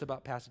embarrassed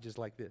about passages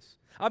like this.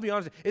 I'll be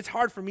honest, it's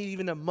hard for me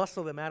even to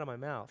muscle them out of my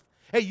mouth.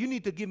 Hey, you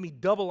need to give me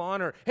double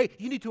honor. Hey,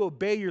 you need to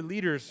obey your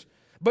leaders.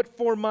 But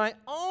for my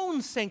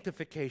own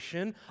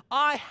sanctification,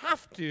 I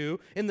have to,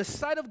 in the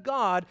sight of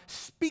God,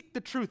 speak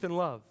the truth in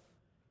love.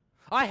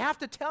 I have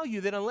to tell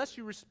you that unless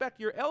you respect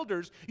your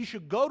elders, you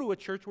should go to a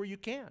church where you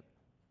can.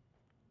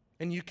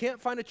 And you can't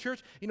find a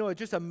church, you know, it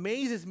just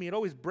amazes me. It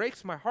always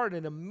breaks my heart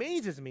and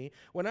amazes me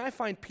when I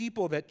find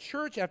people that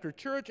church after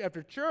church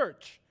after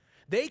church,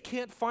 they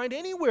can't find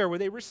anywhere where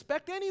they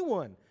respect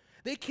anyone.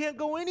 They can't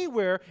go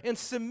anywhere and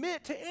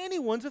submit to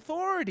anyone's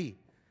authority.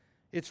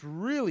 It's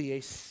really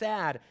a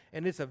sad,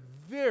 and it's a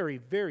very,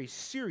 very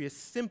serious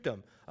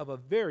symptom of a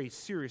very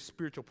serious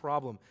spiritual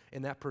problem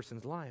in that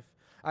person's life.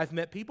 I've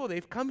met people,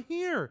 they've come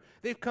here.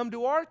 They've come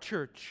to our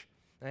church.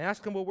 I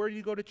ask them, well, where do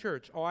you go to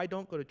church? Oh, I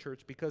don't go to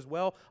church because,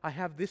 well, I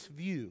have this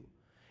view.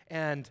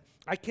 And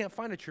I can't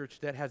find a church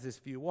that has this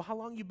view. Well, how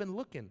long have you been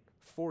looking?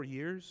 4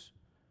 years?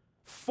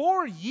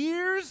 4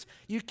 years?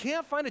 You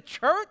can't find a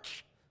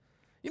church?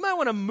 You might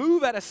want to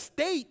move out of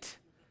state.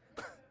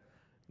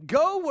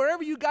 Go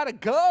wherever you got to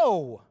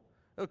go,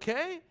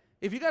 okay?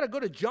 If you got to go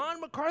to John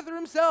MacArthur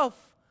himself,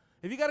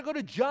 if you got to go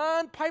to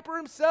John Piper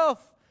himself,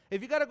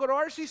 if you got to go to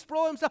R.C.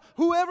 Sproul himself,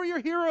 whoever your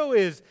hero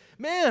is,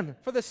 man,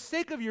 for the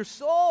sake of your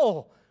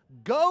soul,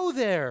 go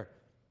there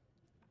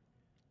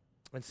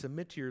and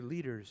submit to your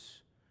leaders.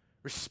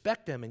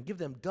 Respect them and give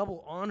them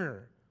double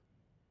honor.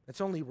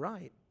 That's only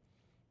right.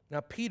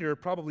 Now, Peter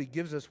probably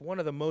gives us one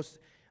of the most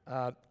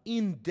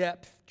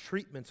in-depth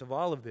treatments of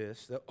all of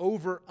this, the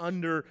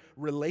over-under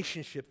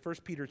relationship, 1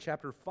 Peter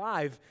chapter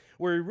 5,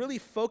 where he really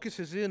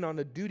focuses in on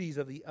the duties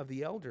of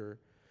the elder.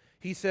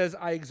 He says,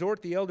 I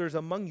exhort the elders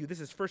among you, this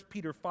is 1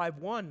 Peter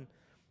 5:1,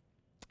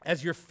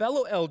 as your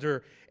fellow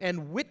elder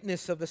and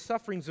witness of the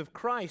sufferings of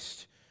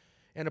Christ,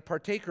 and a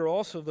partaker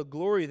also of the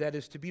glory that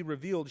is to be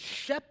revealed,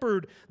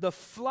 shepherd the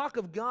flock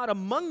of God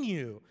among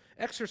you,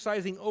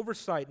 exercising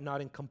oversight, not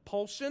in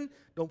compulsion.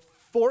 Don't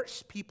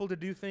force people to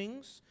do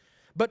things,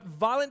 but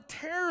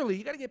voluntarily.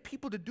 You got to get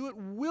people to do it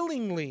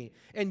willingly.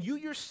 And you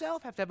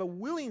yourself have to have a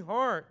willing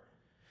heart.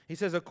 He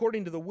says,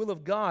 according to the will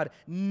of God,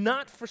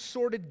 not for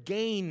sordid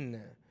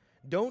gain.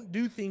 Don't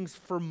do things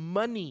for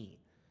money.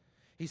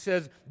 He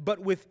says, but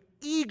with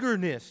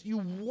eagerness. You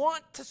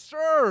want to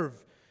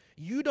serve.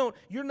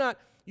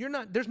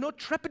 There's no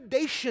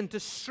trepidation to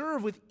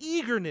serve with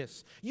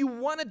eagerness. You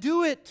want to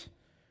do it.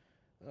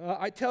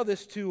 I tell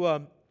this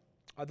to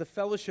the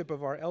fellowship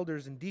of our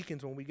elders and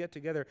deacons when we get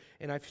together,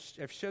 and I've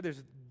shared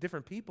there's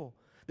different people.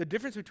 The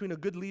difference between a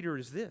good leader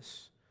is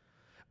this.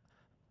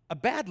 A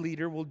bad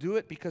leader will do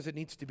it because it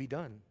needs to be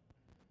done,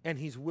 and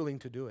he's willing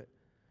to do it.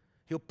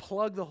 He'll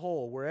plug the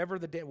hole wherever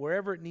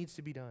it needs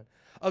to be done.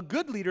 A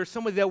good leader is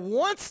somebody that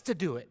wants to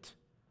do it.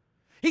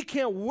 He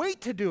can't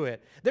wait to do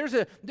it. There's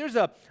a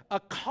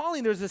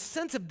calling, there's a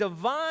sense of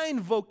divine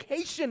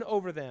vocation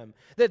over them,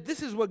 that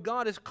this is what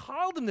God has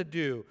called them to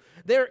do.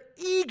 They're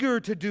eager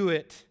to do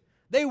it.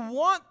 They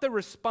want the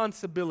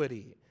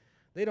responsibility.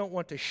 They don't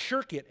want to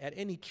shirk it at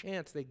any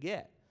chance they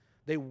get.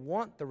 They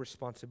want the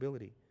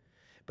responsibility.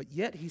 But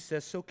yet, he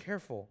says, so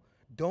careful.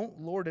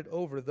 Don't lord it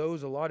over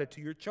those allotted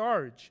to your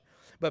charge,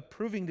 but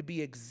proving to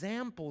be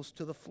examples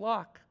to the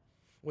flock.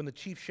 When the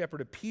chief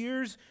shepherd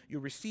appears, you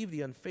receive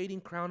the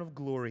unfading crown of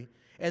glory.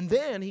 And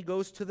then he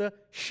goes to the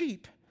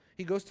sheep.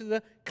 He goes to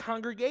the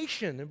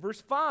congregation in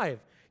verse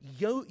 5.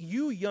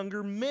 You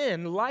younger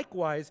men,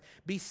 likewise,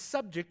 be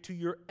subject to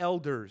your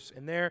elders.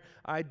 And there,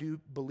 I do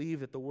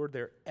believe that the word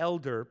there,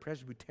 elder,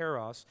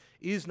 presbyteros,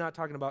 is not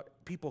talking about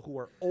people who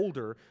are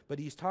older, but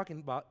he's talking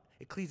about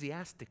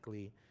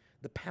ecclesiastically,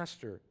 the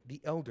pastor,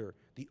 the elder,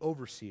 the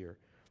overseer.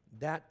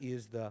 That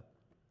is the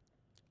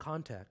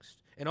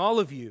context. And all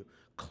of you,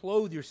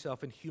 clothe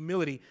yourself in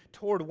humility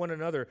toward one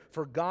another,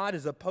 for God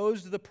is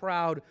opposed to the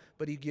proud,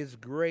 but he gives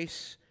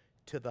grace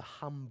to the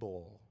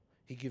humble.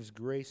 He gives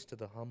grace to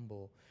the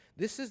humble.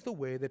 This is the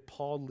way that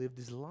Paul lived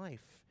his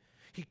life.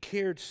 He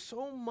cared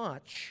so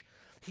much.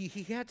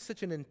 He had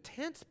such an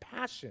intense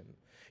passion.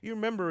 You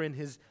remember in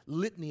his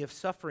litany of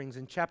sufferings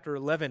in chapter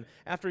 11,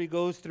 after he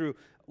goes through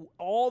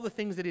all the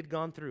things that he'd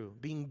gone through,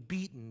 being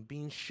beaten,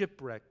 being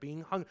shipwrecked,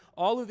 being hung,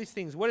 all of these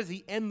things, what does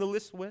he end the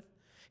list with?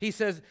 He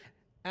says,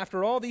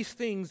 after all these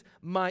things,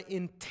 my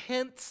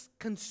intense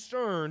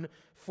concern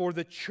for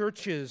the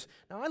churches.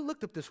 Now, I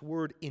looked up this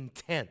word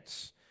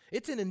intense.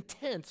 It's an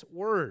intense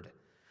word.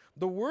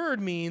 The word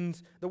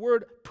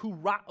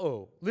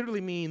purao,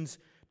 literally means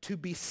to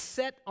be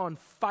set on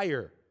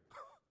fire.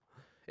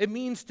 It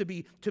means to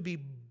be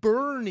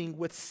burning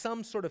with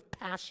some sort of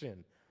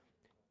passion.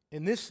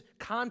 In this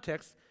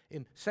context,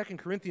 in 2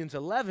 Corinthians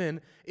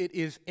 11, it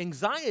is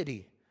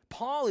anxiety.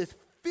 Paul is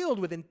filled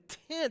with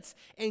intense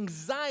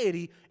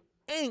anxiety,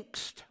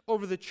 angst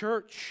over the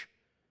church.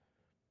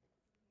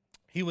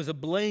 He was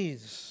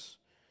ablaze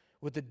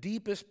with the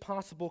deepest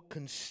possible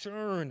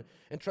concern.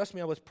 And trust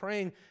me, I was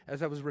praying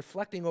as I was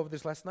reflecting over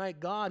this last night,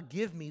 God,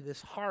 give me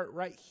this heart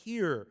right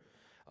here.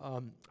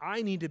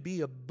 I need to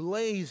be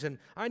ablaze, and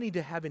I need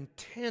to have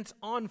intense,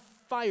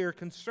 on-fire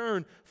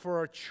concern for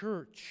our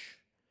church.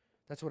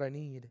 That's what I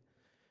need.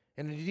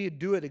 And I need to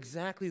do it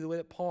exactly the way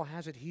that Paul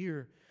has it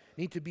here.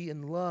 I need to be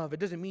in love. It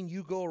doesn't mean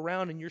you go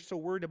around and you're so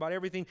worried about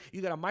everything,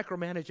 you got to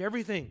micromanage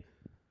everything.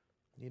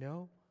 You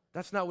know?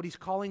 That's not what he's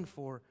calling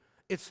for.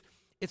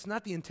 It's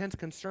not the intense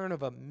concern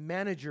of a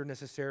manager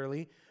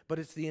necessarily, but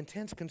it's the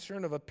intense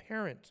concern of a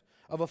parent,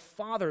 of a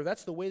father.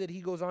 That's the way that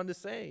he goes on to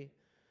say.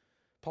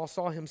 Paul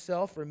saw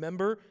himself,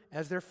 remember,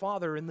 as their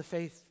father in the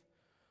faith.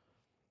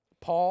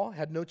 Paul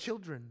had no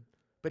children,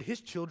 but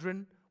his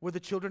children were the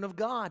children of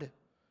God.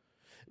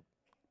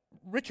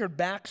 Richard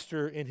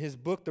Baxter, in his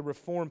book, The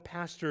Reformed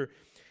Pastor,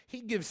 he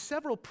gives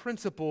several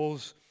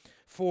principles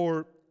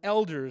for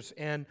elders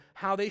and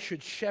how they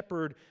should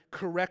shepherd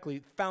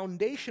correctly,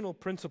 foundational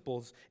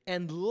principles,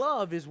 and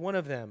love is one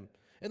of them.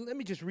 And let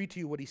me just read to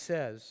you what he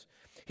says.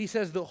 He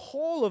says, the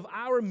whole of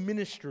our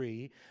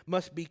ministry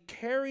must be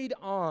carried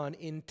on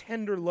in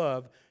tender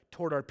love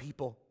toward our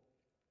people.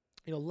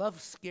 You know,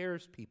 love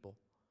scares people.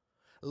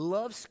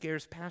 Love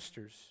scares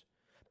pastors.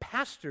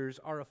 Pastors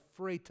are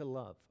afraid to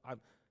love. I'll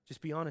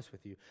just be honest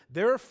with you.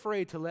 They're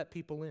afraid to let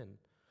people in.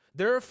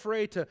 They're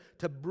afraid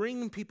to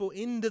bring people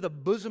into the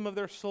bosom of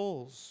their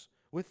souls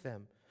with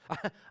them.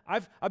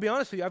 I'll be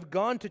honest with you, I've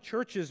gone to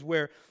churches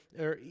where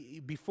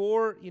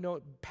before,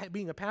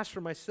 being a pastor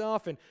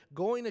myself and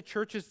going to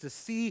churches to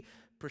see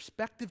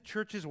prospective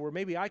churches where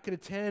maybe I could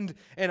attend,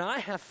 and I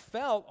have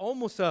felt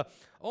almost a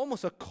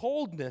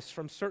coldness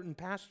from certain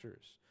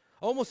pastors,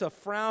 almost a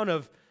frown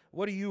of,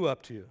 what are you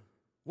up to?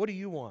 What do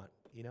you want?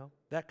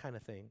 That kind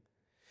of thing.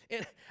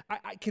 And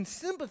I can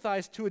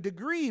sympathize to a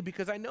degree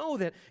because I know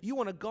that you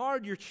want to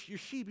guard your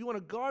sheep, you want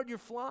to guard your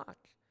flock.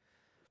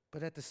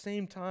 But at the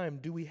same time,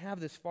 do we have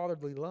this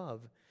fatherly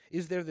love?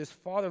 Is there this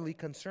fatherly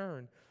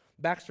concern?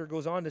 Baxter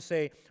goes on to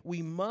say,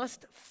 we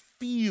must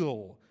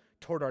feel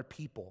toward our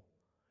people.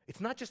 It's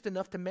not just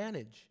enough to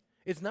manage.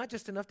 It's not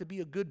just enough to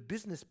be a good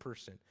business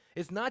person.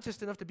 It's not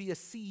just enough to be a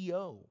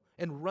CEO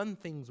and run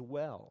things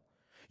well.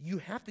 You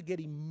have to get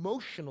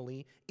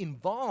emotionally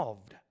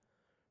involved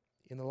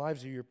in the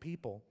lives of your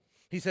people.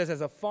 He says,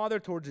 as a father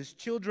towards his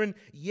children,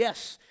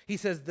 yes, he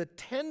says, the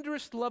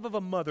tenderest love of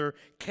a mother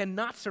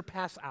cannot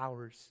surpass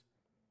ours.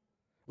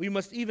 We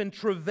must even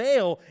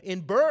travail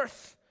in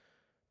birth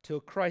till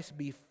Christ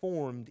be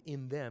formed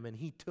in them. And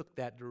he took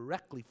that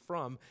directly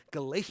from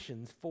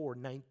Galatians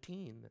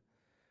 4:19.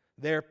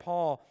 There,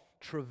 Paul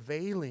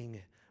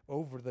travailing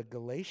over the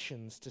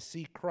Galatians to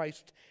see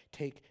Christ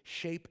take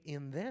shape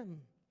in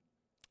them.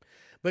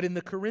 But in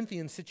the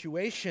Corinthian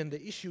situation,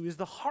 the issue is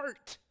the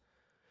heart.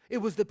 It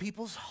was the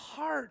people's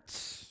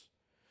hearts.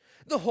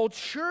 The whole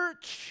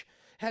church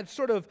had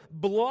sort of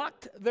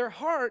blocked their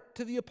heart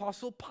to the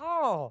Apostle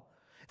Paul.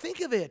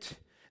 Think of it.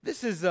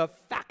 This is a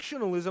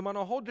factionalism on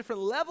a whole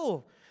different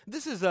level.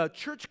 This is a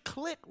church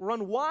clique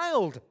run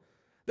wild.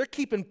 They're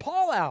keeping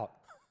Paul out.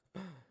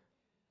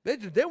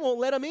 They won't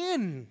let him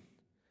in.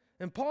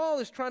 And Paul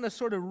is trying to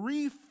sort of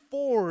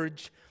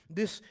reforge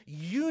this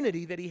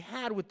unity that he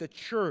had with the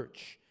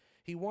church.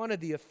 He wanted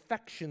the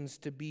affections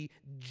to be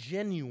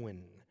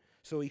genuine.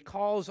 So he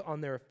calls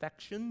on their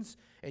affections,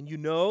 and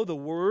the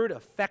word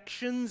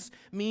affections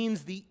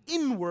means the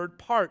inward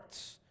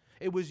parts.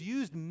 It was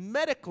used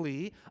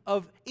medically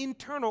of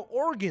internal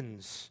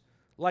organs,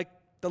 like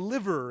the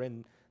liver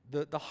and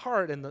the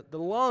heart and the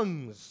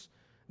lungs.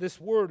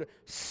 This word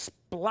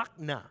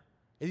splachna,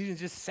 it even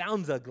just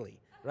sounds ugly,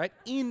 right?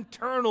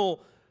 Internal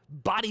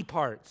body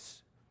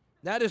parts.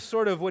 That is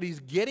sort of what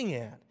he's getting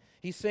at.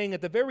 He's saying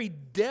at the very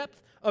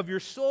depth of your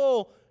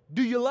soul,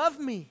 do you love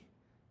me?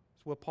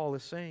 That's what Paul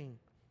is saying.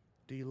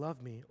 Do you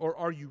love me? Or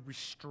are you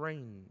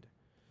restrained?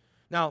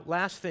 Now,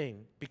 last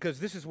thing, because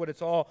this is what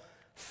it's all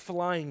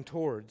flying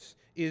towards,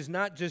 is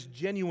not just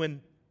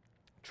genuine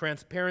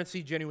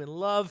transparency, genuine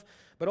love,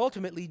 but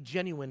ultimately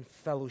genuine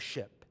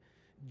fellowship.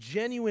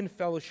 Genuine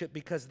fellowship,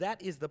 because that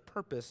is the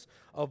purpose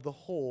of the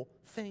whole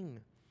thing.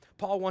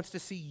 Paul wants to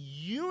see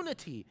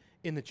unity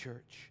in the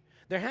church.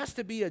 There has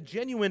to be a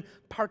genuine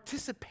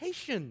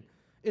participation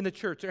in the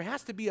church. There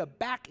has to be a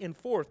back and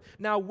forth.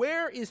 Now,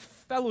 where is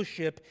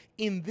fellowship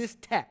in this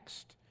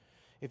text?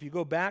 If you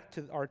go back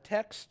to our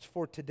text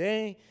for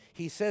today,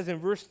 he says in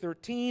verse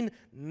 13,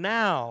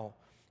 now,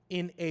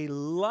 in a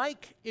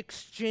like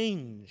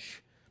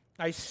exchange,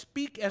 I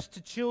speak as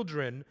to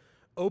children,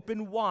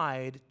 open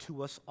wide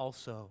to us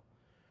also.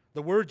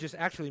 The word just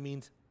actually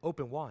means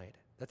open wide.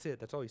 That's it.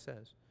 That's all he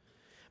says.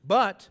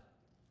 But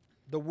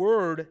the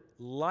word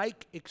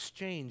like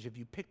exchange, if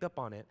you picked up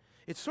on it,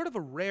 it's sort of a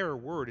rare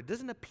word. It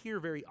doesn't appear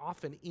very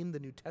often in the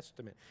New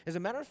Testament. As a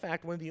matter of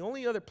fact, one of the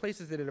only other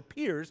places that it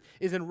appears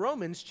is in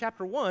Romans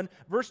chapter 1,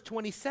 verse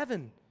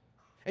 27.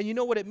 And you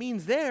know what it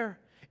means there?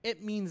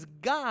 It means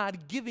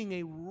God giving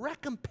a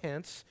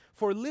recompense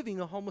for living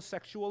a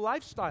homosexual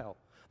lifestyle.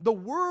 The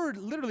word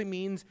literally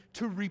means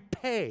to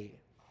repay,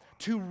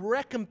 to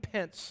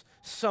recompense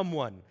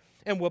someone.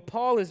 And what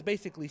Paul is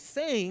basically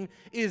saying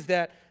is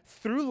that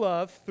through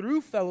love,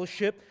 through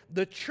fellowship,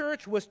 the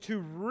church was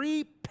to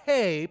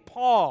repay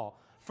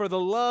Paul for the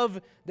love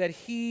that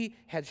he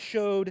had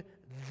showed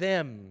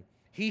them.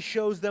 He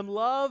shows them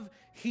love,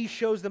 he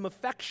shows them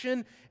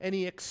affection, and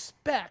he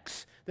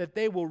expects that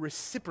they will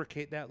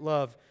reciprocate that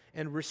love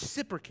and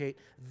reciprocate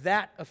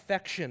that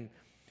affection.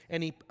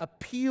 And he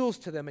appeals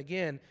to them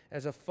again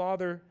as a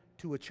father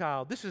to a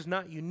child. This is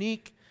not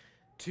unique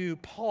to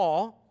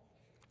Paul.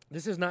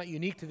 This is not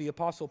unique to the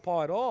Apostle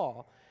Paul at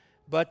all.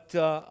 But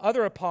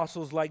other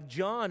apostles like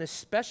John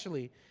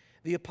especially,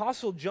 the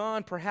Apostle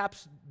John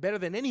perhaps better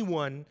than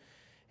anyone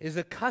is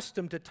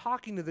accustomed to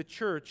talking to the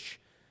church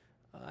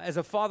as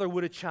a father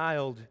would a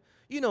child.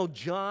 You know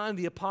John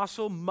the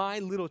Apostle, my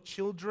little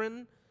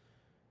children.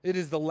 It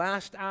is the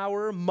last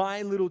hour,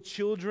 my little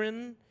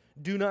children,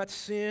 do not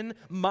sin.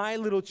 My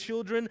little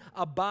children,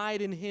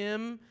 abide in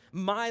him.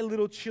 My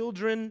little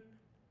children,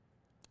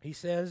 he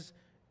says,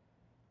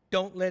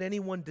 don't let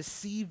anyone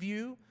deceive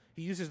you.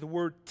 He uses the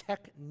word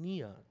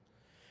teknia.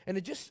 And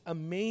it just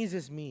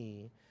amazes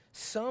me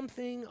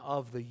something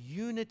of the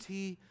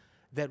unity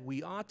that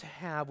we ought to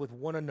have with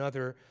one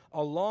another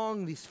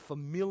along these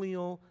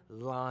familial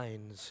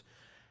lines.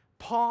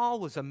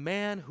 Paul was a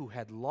man who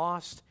had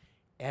lost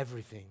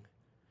everything.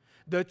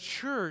 The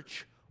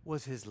church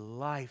was his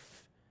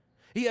life.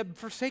 He had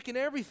forsaken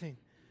everything.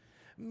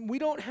 We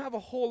don't have a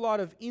whole lot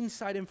of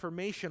inside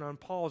information on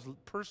Paul's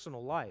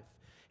personal life.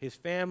 His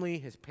family,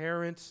 his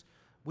parents.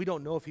 We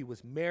don't know if he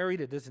was married.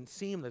 It doesn't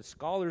seem that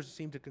scholars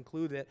seem to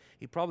conclude that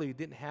he probably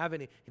didn't have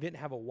any. He didn't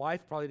have a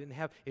wife, probably didn't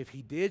have. If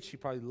he did, she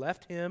probably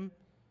left him.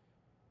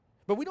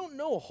 But we don't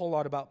know a whole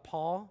lot about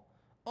Paul.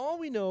 All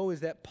we know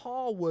is that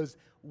Paul was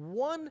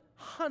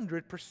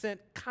 100%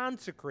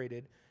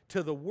 consecrated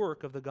to the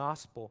work of the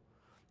gospel.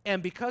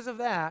 And because of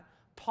that,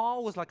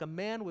 Paul was like a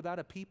man without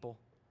a people.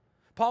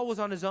 Paul was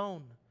on his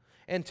own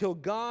until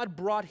God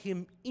brought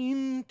him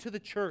into the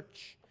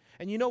church.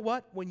 And you know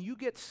what? When you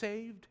get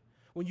saved,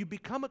 when you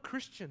become a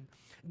Christian,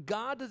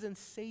 God doesn't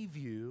save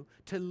you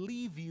to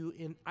leave you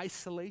in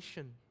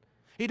isolation.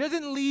 He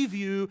doesn't leave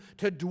you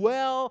to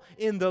dwell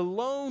in the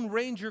Lone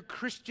Ranger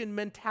Christian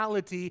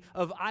mentality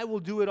of I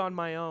will do it on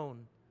my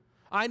own.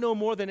 I know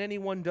more than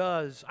anyone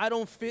does. I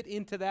don't fit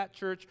into that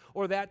church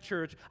or that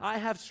church. I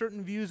have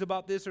certain views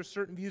about this or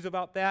certain views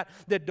about that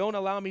that don't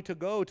allow me to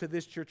go to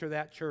this church or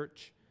that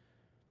church.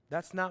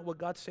 That's not what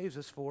God saves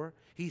us for.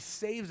 He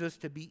saves us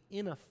to be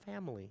in a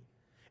family.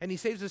 And he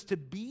saves us to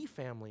be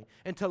family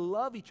and to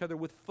love each other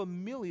with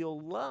familial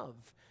love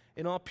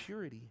in all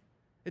purity.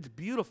 It's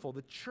beautiful.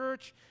 The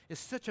church is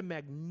such a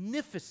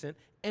magnificent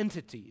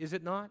entity, is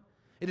it not?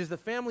 It is the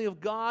family of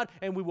God,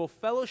 and we will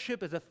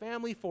fellowship as a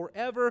family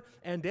forever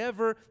and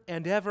ever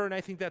and ever. And I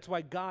think that's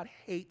why God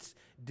hates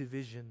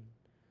division.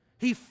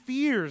 He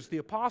fears, the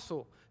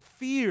apostle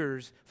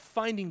fears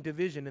finding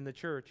division in the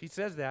church. He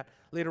says that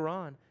later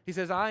on. He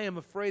says, I am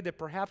afraid that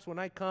perhaps when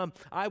I come,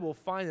 I will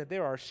find that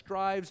there are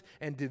strives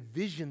and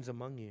divisions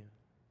among you.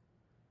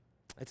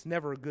 It's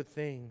never a good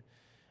thing.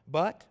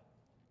 But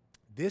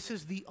this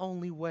is the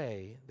only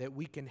way that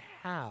we can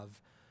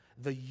have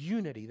the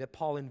unity that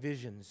Paul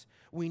envisions.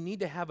 We need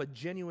to have a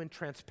genuine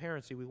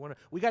transparency.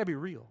 We got to be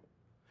real.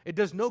 It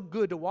does no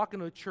good to walk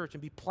into a church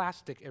and be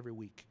plastic every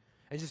week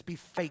and just be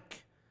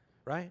fake,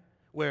 right?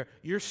 Where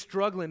you're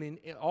struggling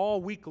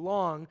all week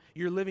long,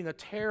 you're living a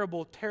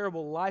terrible,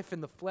 terrible life in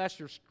the flesh,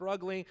 you're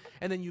struggling,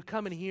 and then you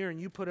come in here and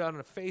you put it on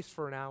a face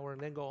for an hour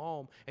and then go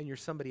home and you're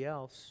somebody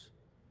else.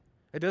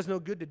 It does no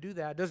good to do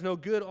that. It does no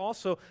good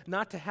also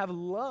not to have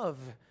love,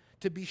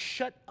 to be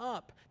shut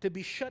up, to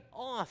be shut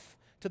off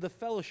to the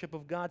fellowship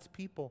of God's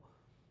people.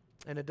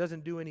 And it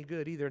doesn't do any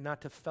good either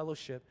not to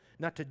fellowship,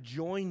 not to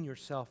join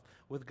yourself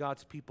with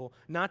God's people,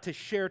 not to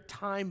share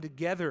time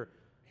together.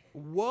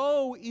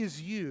 Woe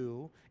is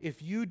you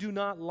if you do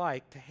not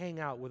like to hang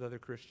out with other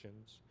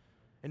Christians.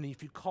 And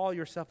if you call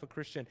yourself a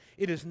Christian,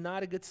 it is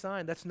not a good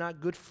sign. That's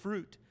not good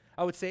fruit.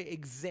 I would say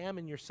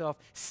examine yourself,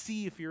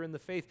 see if you're in the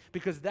faith,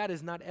 because that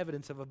is not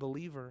evidence of a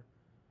believer.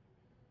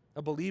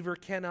 A believer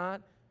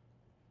cannot,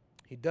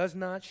 he does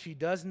not, she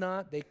does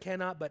not, they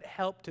cannot but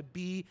help to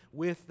be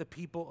with the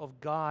people of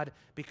God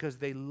because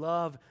they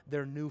love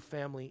their new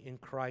family in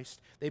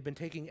Christ. They've been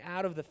taken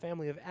out of the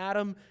family of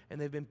Adam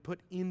and they've been put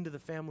into the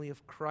family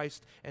of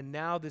Christ. And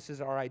now this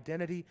is our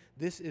identity.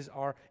 This is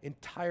our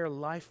entire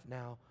life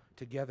now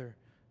together.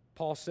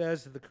 Paul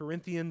says to the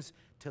Corinthians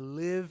to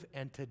live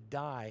and to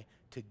die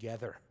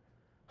together.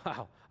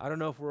 Wow, I don't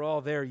know if we're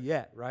all there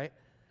yet, right?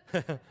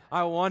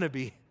 I want to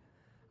be.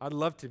 I'd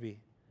love to be.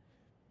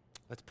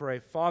 Let's pray.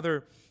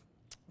 Father,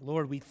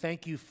 Lord, we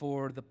thank you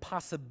for the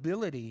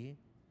possibility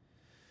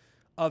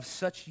of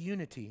such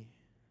unity.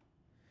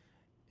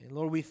 And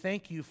Lord, we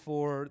thank you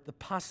for the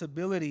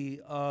possibility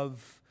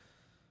of,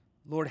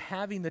 Lord,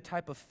 having the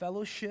type of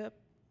fellowship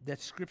that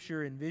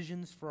Scripture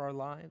envisions for our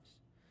lives.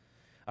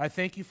 I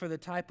thank you for the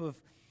type of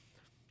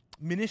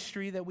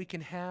ministry that we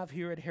can have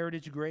here at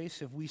Heritage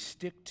Grace if we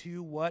stick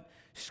to what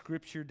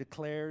Scripture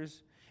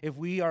declares, if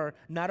we are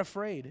not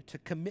afraid to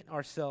commit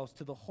ourselves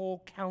to the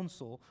whole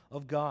counsel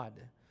of God.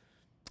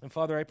 And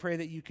Father, I pray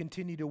that you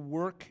continue to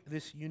work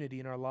this unity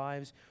in our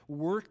lives,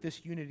 work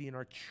this unity in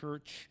our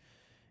church.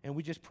 And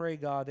we just pray,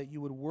 God, that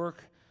you would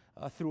work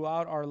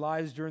throughout our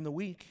lives during the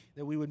week,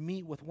 that we would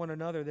meet with one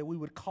another, that we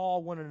would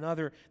call one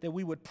another, that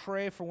we would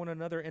pray for one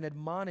another and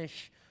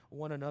admonish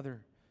one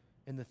another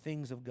in the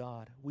things of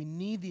God. We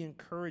need the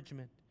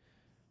encouragement.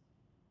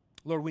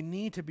 Lord, we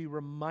need to be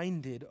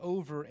reminded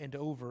over and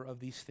over of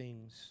these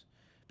things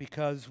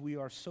because we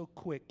are so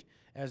quick,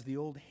 as the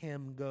old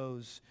hymn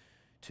goes,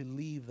 to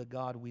leave the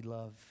God we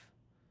love.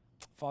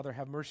 Father,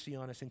 have mercy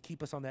on us and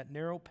keep us on that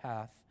narrow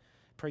path.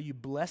 Pray you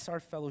bless our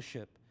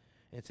fellowship.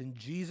 And it's in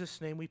Jesus'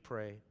 name we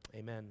pray.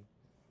 Amen.